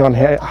from being on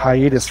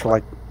hiatus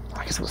for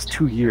I guess it was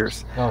 2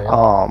 years. Oh,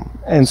 yeah.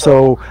 And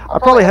so I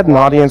probably had an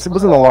audience. It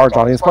wasn't a large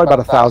audience, probably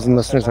about 1,000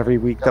 listeners every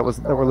week that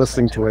were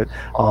listening to it.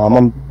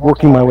 I'm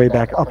working my way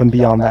back up and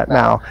beyond that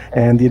now,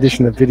 and the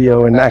addition of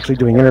video and actually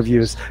doing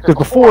interviews. Because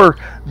before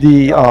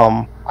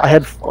I I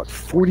had what,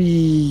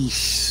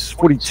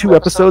 42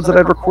 episodes that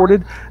I'd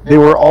recorded. They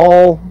were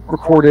all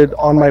recorded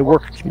on my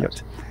work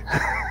commute.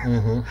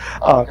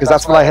 Because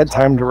that's what I had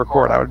time to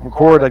record. I would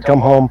record, I'd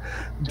come home,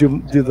 do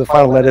the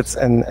final edits,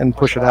 and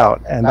push it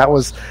out. And that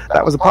was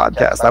a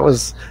podcast. That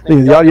was,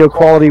 the audio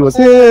quality was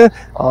but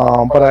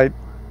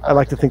I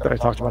like to think that I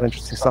talked about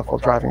interesting stuff while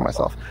driving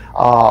myself.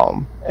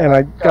 And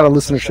I got a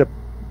listenership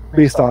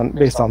based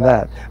on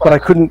that. But I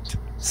couldn't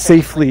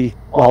safely,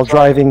 while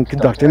driving,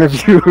 conduct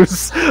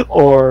interviews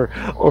or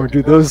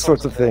do those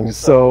sorts of things.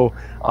 So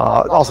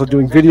also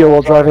doing video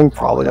while driving,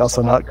 probably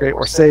also not great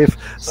or safe.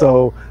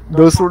 So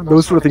those sort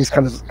of things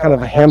kind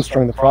of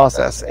hamstring the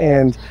process.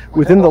 And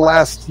within the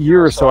last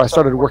year or so, I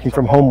started working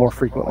from home more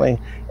frequently,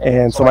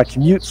 and so my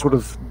commute sort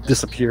of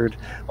disappeared.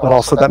 But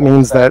also that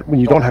means that when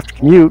you don't have to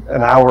commute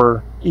an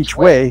hour each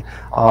way,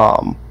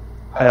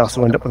 I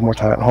also end up with more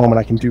time at home, and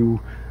I can do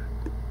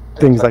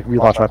things like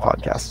relaunch my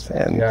podcast.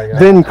 And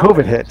then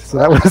COVID hit, so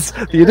that was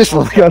the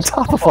additional thing on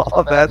top of all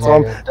of that. So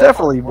I'm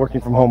definitely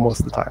working from home most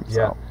of the time.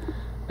 So.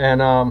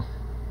 And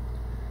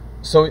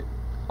so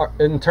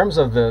in terms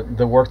of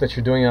the work that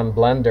you're doing on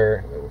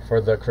Blender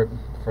for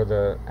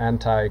the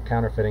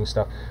anti-counterfeiting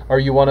stuff, are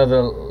you one of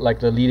the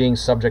leading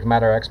subject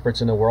matter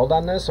experts in the world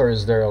on this, or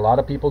is there a lot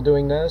of people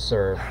doing this?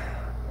 Or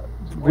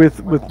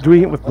with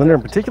doing it with Blender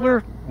in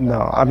particular?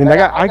 No, I mean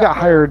I got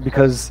hired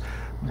because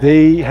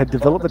they had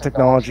developed the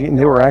technology and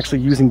they were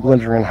actually using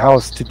Blender in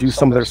house to do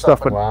some of their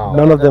stuff, but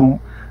none of them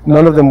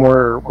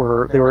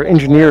were they were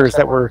engineers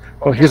that were,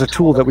 oh, here's a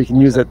tool that we can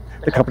use that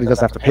the company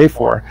doesn't have to pay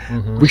for.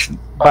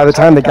 By the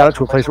time they got it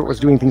to a place where it was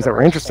doing things that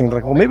were interesting, they're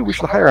like, well, maybe we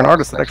should hire an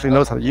artist that actually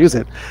knows how to use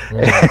it.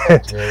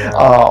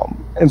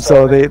 And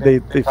so they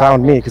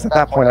found me, because at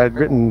that point I'd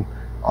written,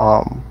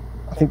 I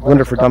think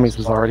Blender for Dummies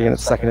was already in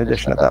its second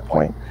edition at that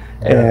point.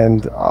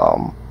 And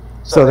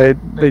so they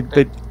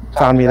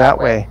found me that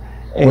way.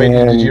 And wait,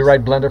 did you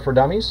write Blender for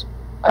Dummies?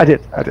 I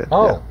did.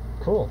 Oh,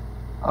 cool.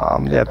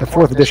 The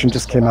fourth edition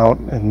just came out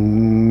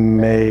in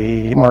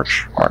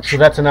March. So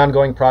that's an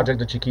ongoing project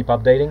that you keep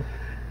updating?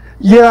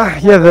 Yeah.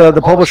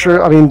 The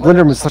publisher. I mean,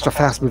 Blender is such a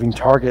fast-moving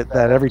target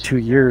that every 2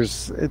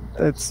 years,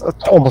 it's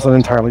almost an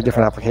entirely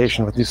different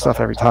application with new stuff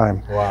every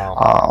time.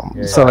 Wow.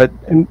 So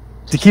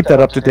to keep that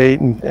up to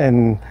date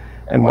and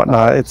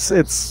whatnot, it's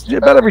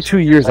about every 2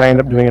 years I end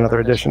up doing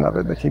another edition of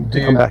it. Do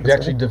you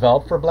actually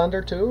develop for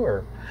Blender too,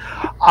 or?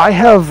 I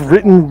have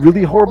written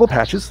really horrible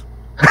patches.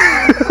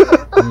 I've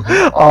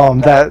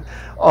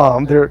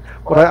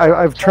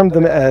termed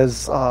them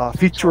as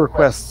feature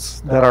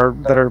requests that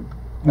are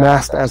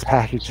masked as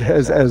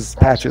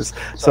patches.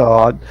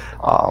 So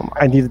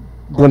I need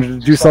Blender to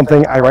do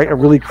something. I write a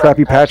really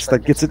crappy patch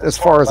that gets it as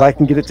far as I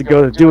can get it to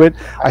go to do it.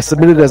 I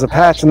submit it as a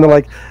patch, and they're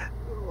like,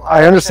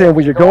 I understand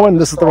where you're going.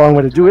 This is the wrong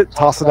way to do it.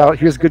 Toss it out.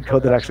 Here's good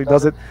code that actually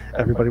does it.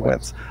 Everybody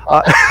wins.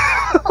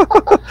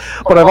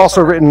 But I've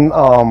also written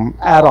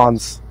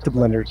add-ons to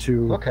Blender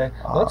too. Okay,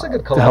 well, that's a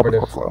good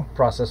collaborative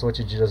process. What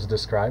you just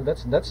described.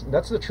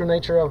 That's the true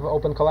nature of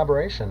open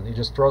collaboration. You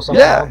just throw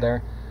something out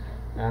there,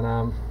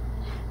 and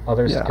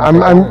others. Yeah,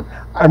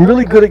 I'm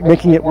really good at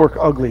making it work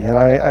ugly, and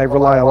I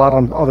rely a lot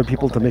on other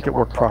people to make it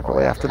work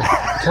properly after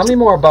that. Tell me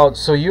more about.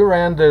 So you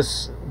ran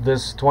this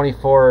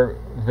 24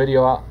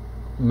 video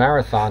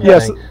marathon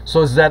thing.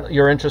 So is that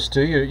your interest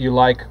too? You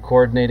like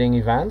coordinating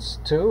events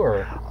too,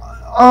 or?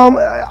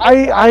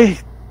 I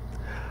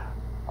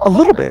a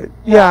little bit.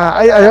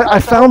 Yeah, I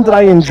found that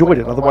I enjoyed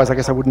it. Otherwise, I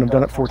guess I wouldn't have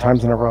done it 4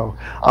 times in a row.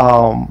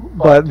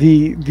 But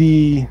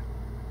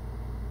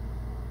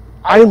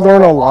I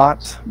learn a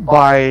lot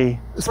by,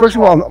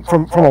 especially from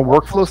a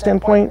workflow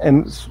standpoint,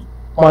 and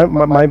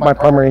my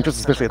primary interest,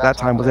 especially at that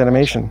time, was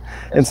animation,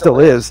 and still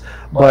is.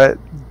 But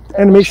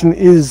animation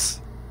is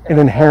an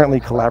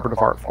inherently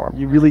collaborative art form.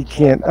 You really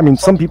can't. I mean,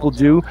 some people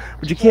do,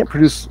 but you can't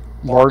produce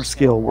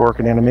large-scale work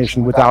in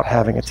animation without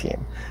having a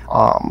team,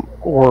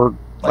 or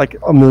like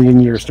a million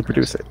years to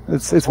produce it.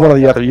 It's one or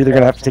the other. You're either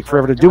going to have to take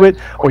forever to do it,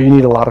 or you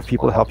need a lot of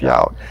people to help you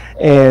out.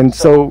 And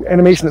so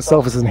animation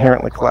itself is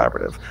inherently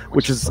collaborative,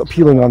 which is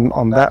appealing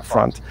on that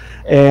front,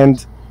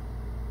 and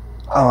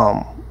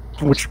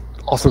which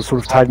also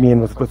sort of tied me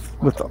in with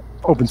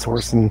open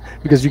source, and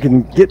because you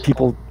can get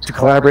people to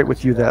collaborate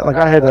with you. That, like,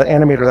 I had an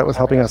animator that was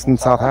helping us in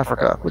South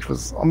Africa, which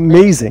was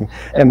amazing,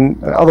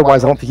 and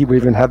otherwise I don't think he would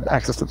even have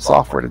access to the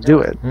software to do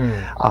it.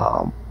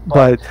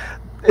 But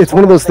it's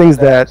one of those things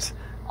that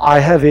I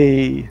have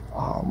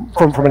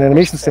from an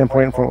animation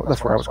standpoint,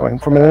 that's where I was going,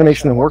 from an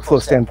animation and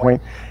workflow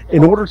standpoint,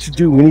 in order to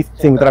do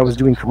anything that I was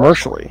doing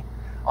commercially,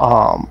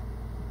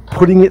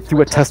 putting it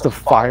through a test of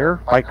fire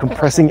by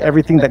compressing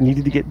everything that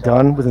needed to get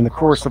done within the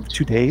course of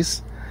 2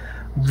 days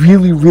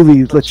really,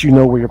 really lets you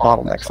know where your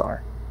bottlenecks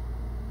are.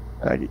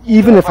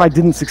 Even if I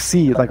didn't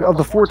succeed, like, of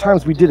the 4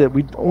 times we did it,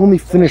 we only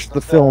finished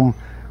the film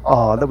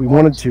that we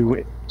wanted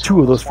to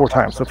 2 of those 4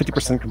 times, so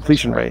 50%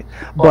 completion rate.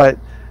 But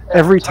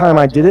every time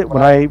I did it,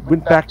 when I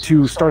went back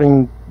to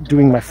starting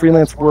doing my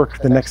freelance work,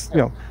 the next,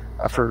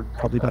 after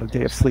probably about a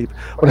day of sleep,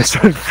 when I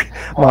started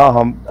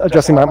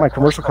addressing my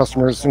commercial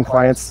customers and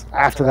clients.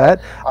 After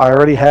that, I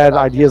already had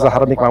ideas on how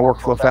to make my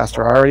workflow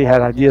faster. I already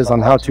had ideas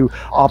on how to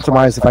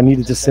optimize if I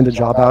needed to send a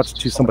job out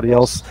to somebody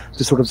else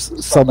to sort of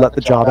sublet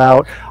the job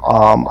out.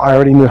 I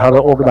already knew how to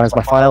organize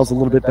my files a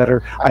little bit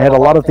better. I had a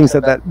lot of things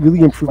that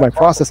really improved my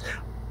process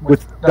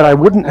that I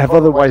wouldn't have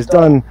otherwise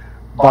done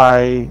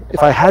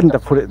if I hadn't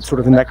have put it sort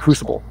of in that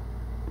crucible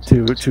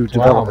to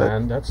develop it. Wow,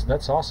 man,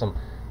 that's awesome.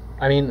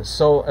 I mean,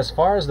 so as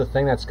far as the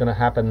thing that's going to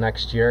happen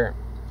next year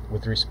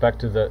with respect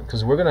to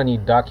because we're going to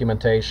need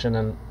documentation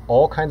and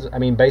all kinds of, I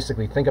mean,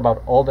 basically think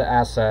about all the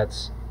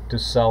assets to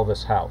sell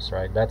this house,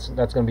 right? That's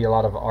going to be a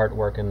lot of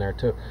artwork in there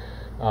too,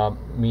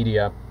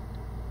 media.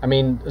 I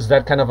mean, is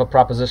that kind of a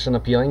proposition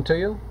appealing to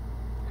you?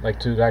 Like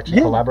to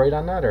actually collaborate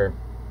on that, or?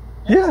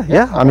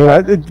 Yeah. I mean,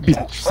 it'd be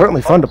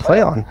certainly fun to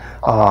play on.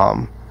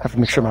 Have to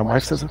make sure my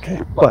wife says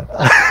okay, but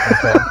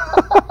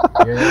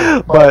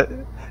Yeah. But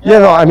yeah,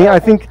 no, I mean, I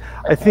think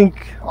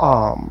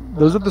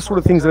those are the sort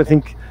of things that I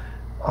think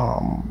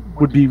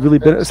would be really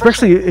better,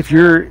 especially if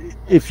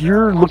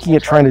you're looking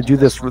at trying to do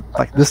this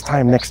like this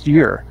time next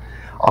year.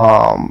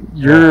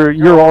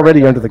 You're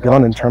already under the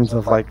gun in terms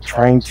of like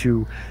trying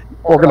to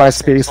organize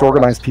space,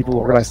 organize people,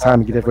 organize time,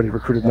 and get everybody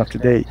recruited and up to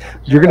date.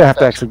 You're going to have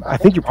to actually, I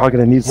think you're probably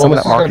going to need some of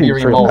that marketing This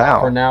is going to be remote. now.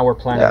 For now, we're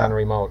planning on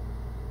remote.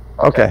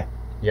 Okay.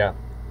 Yeah.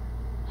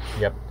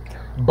 Yep.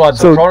 But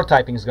the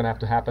prototyping is going to have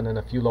to happen in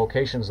a few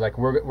locations. Like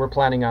we're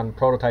planning on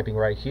prototyping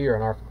right here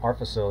in our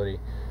facility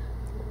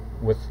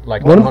with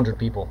like 100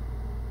 people.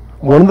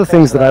 One of the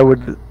things that I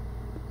would,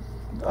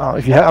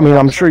 if you have, I mean,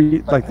 I'm sure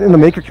like in the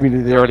maker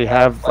community they already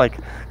have like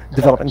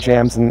development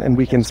jams and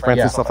weekend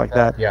sprints and stuff like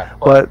that. Yeah.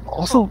 But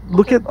also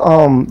look at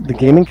the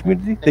gaming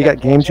community. They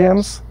got game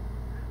jams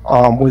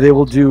where they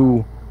will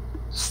do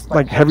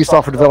like heavy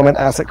software development,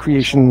 asset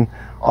creation,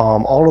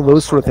 all of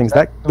those sort of things.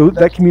 That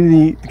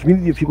community, the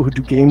community of people who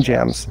do game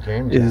jams,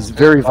 is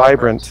very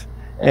vibrant,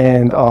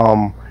 and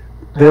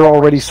they're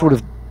already sort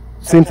of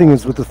same thing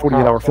as with the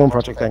 48-hour film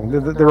project thing.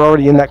 They're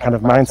already in that kind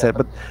of mindset,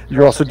 but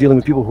you're also dealing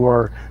with people who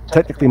are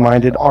technically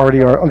minded,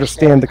 already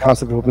understand the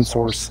concept of open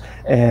source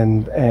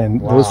and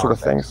those sort of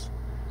things.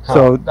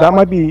 So that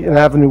might be an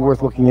avenue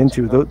worth looking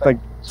into, like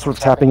sort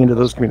of tapping into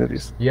those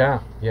communities. Yeah.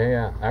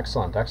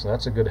 Excellent.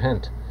 That's a good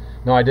hint.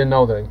 No, I didn't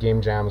know that game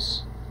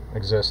jams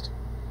exist.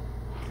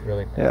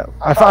 Really? Yeah,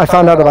 I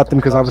found out about them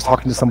because I was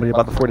talking to somebody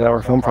about the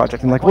 48-hour film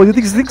project, and like, well,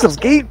 these things are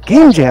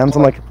game jams.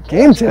 I'm like,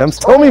 game jams?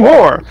 Tell me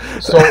more.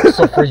 So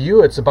for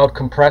you, it's about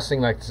compressing.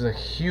 Like, it's a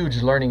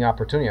huge learning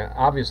opportunity.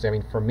 Obviously, I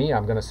mean, for me,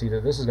 I'm going to see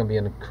that this is going to be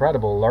an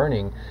incredible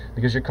learning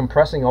because you're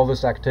compressing all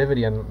this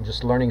activity and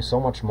just learning so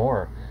much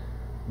more.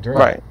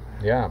 Right.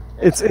 Yeah.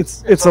 It's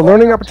a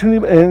learning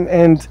opportunity,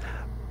 and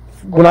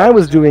when I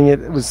was doing it,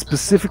 it was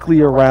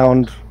specifically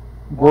around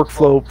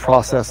workflow,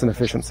 process, and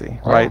efficiency,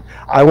 right?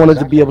 I wanted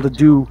to be able to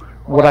do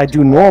what I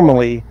do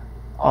normally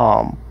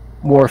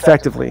more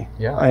effectively,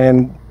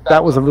 and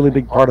that was a really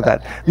big part of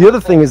that. The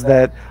other thing is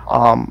that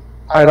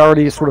I'd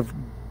already sort of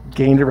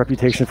gained a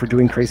reputation for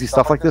doing crazy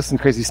stuff like this and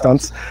crazy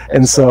stunts,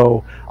 and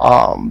so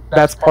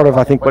that's part of,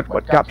 I think,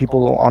 what got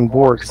people on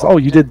board.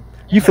 Because,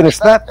 you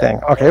finished that thing.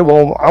 Okay,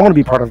 well, I want to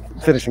be part of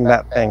finishing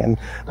that thing. And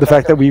the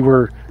fact that we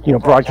were,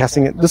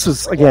 broadcasting it, this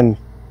was, again,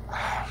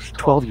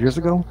 12 years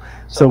ago.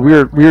 So we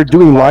were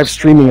doing live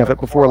streaming of it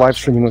before live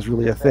streaming was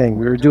really a thing.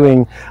 We were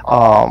doing,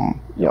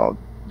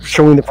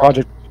 showing the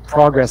project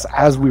progress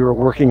as we were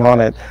working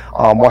on it,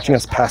 watching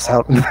us pass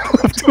out in the middle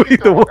of doing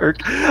the work,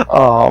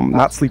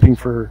 not sleeping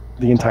for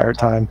the entire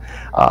time.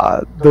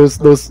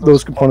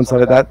 Those components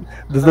of it, that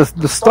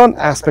the stunt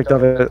aspect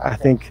of it, I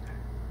think,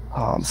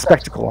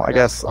 spectacle, I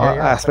guess,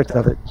 aspect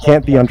of it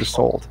can't be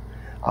undersold.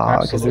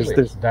 Because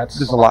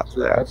there's a lot to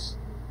that. That's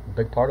a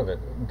big part of it.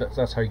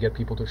 That's how you get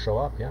people to show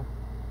up. Yeah.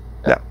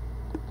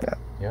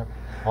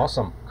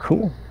 Awesome.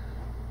 Cool.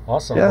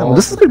 Awesome. Yeah, well,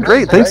 this has been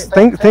great.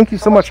 Thank you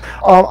so much.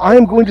 I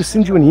am going to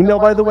send you an email,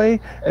 by the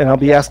way, and I'll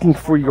be asking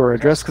for your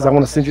address because I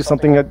want to send you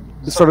something. I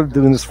started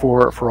doing this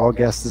for all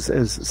guests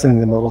is sending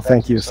them a little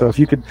thank you. So if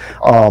you could,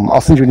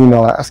 I'll send you an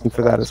email asking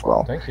for that as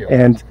well. Thank you.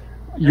 And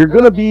you're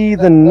going to be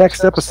the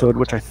next episode,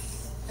 which I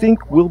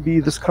think will be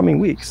this coming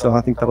week. So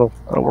I think that'll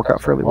work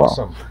out fairly well.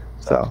 Awesome.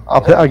 So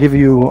I'll give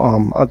you,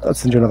 I'll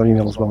send you another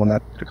email as well when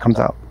that comes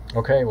out.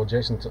 Okay. Well,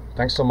 Jason,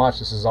 thanks so much.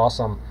 This is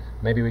awesome.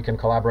 Maybe we can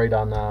collaborate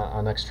on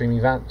an extreme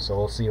event. So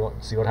we'll see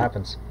what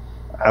happens.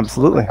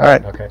 Absolutely. All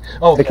right. Okay.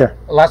 Oh, take care.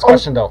 Last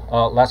question though.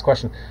 Last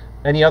question.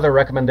 Any other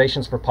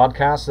recommendations for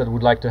podcasts that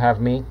would like to have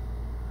me?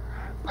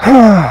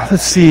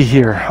 Let's see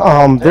here.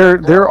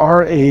 There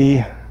are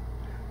a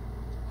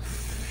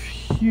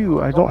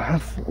few. I don't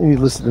have any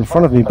listed in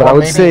front of me, but I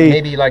would say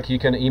maybe like you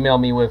can email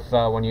me with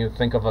when you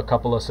think of a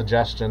couple of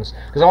suggestions,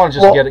 because I want to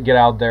just get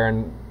out there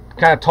and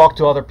kind of talk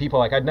to other people.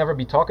 Like I'd never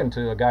be talking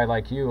to a guy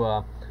like you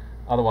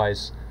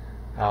otherwise.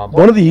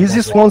 One of the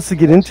easiest ones to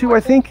get into, I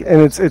think,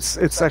 and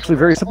it's actually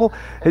very simple.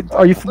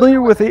 Are you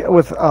familiar with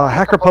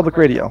Hacker Public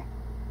Radio?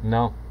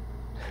 No.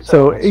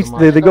 So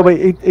they go by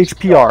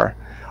HPR,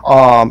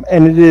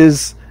 and it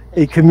is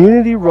a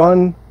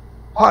community-run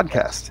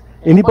podcast.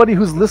 anybody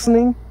who's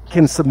listening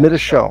can submit a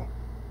show,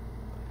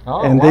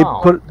 and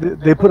wow.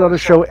 they put out a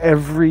show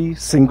every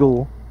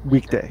single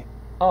weekday.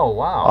 Oh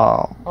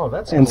wow!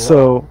 That's and cool.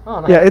 So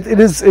nice. Yeah, it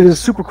is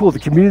super cool. The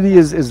community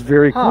is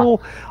very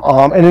cool,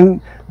 and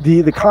then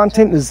the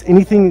content is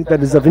anything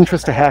that is of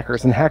interest to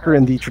hackers, and hacker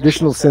in the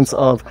traditional sense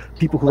of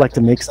people who like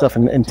to make stuff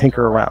and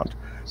tinker around.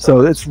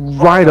 So it's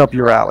right up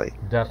your alley.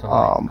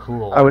 Definitely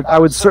cool. I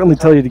would certainly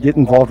tell you to get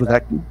involved with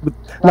that, with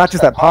not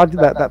just that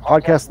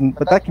podcast,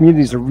 but that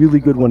community is a really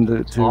good one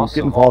to Awesome.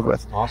 get involved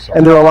with. Awesome.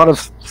 And there are a lot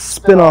of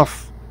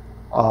spin-off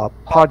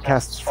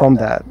podcasts from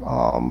that.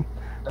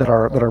 That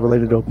are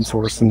related to open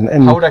source and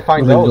how would I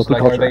find those?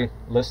 Like, culture. Are they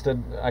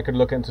listed? I could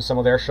look into some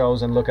of their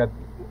shows and look at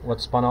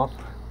what's spun off.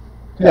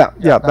 Yeah,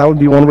 that would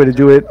be one way to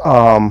do it.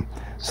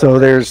 So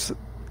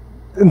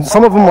and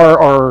some of them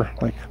are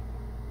like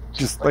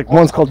just like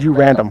one's called You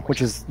Random,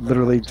 which is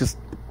literally just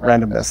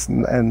randomness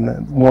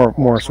and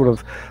more sort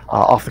of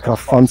off the cuff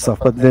fun stuff.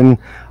 But then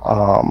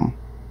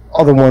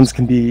other ones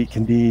can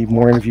be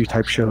more interview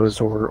type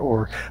shows,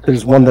 or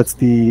there's one that's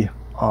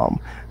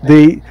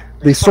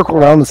they circle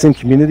around the same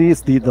community.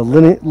 It's the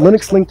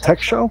Linux Link Tech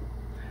Show,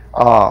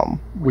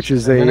 which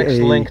is a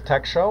Linux Link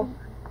Tech Show.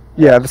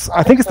 Yeah,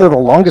 I think it's the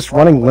longest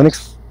running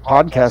Linux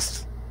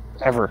podcast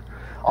ever,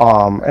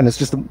 and it's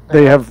just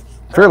they have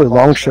fairly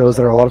long shows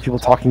that are a lot of people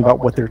talking about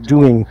what they're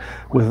doing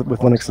with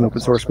Linux and open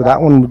source. But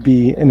that one would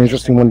be an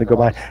interesting one to go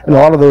by, and a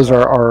lot of those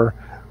are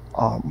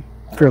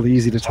fairly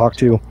easy to talk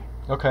to.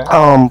 Okay.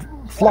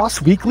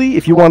 Floss Weekly,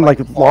 if you want like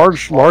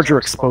larger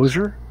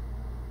exposure,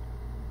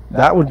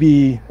 that would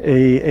be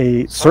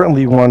a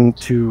certainly one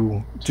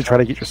to try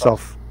to get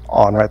yourself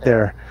on right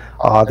there.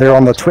 They're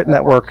on the Twit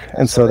network,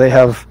 and so they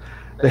have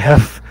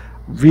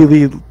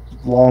really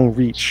long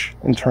reach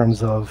in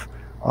terms of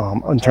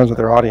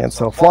their audience.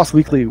 So Floss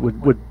Weekly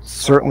would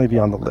certainly be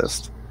on the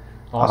list.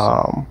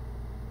 Awesome.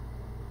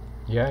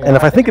 Yeah. And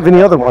if I think of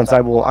any other ones, I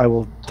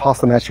will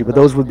toss them at you. But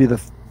those would be the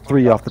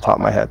three off the top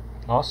of my head.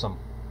 Awesome.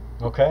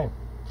 Okay.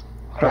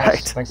 All right.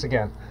 Thanks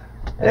again.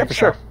 Yeah, for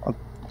sure. I'll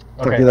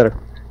talk to you later.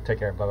 Take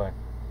care. Bye-bye.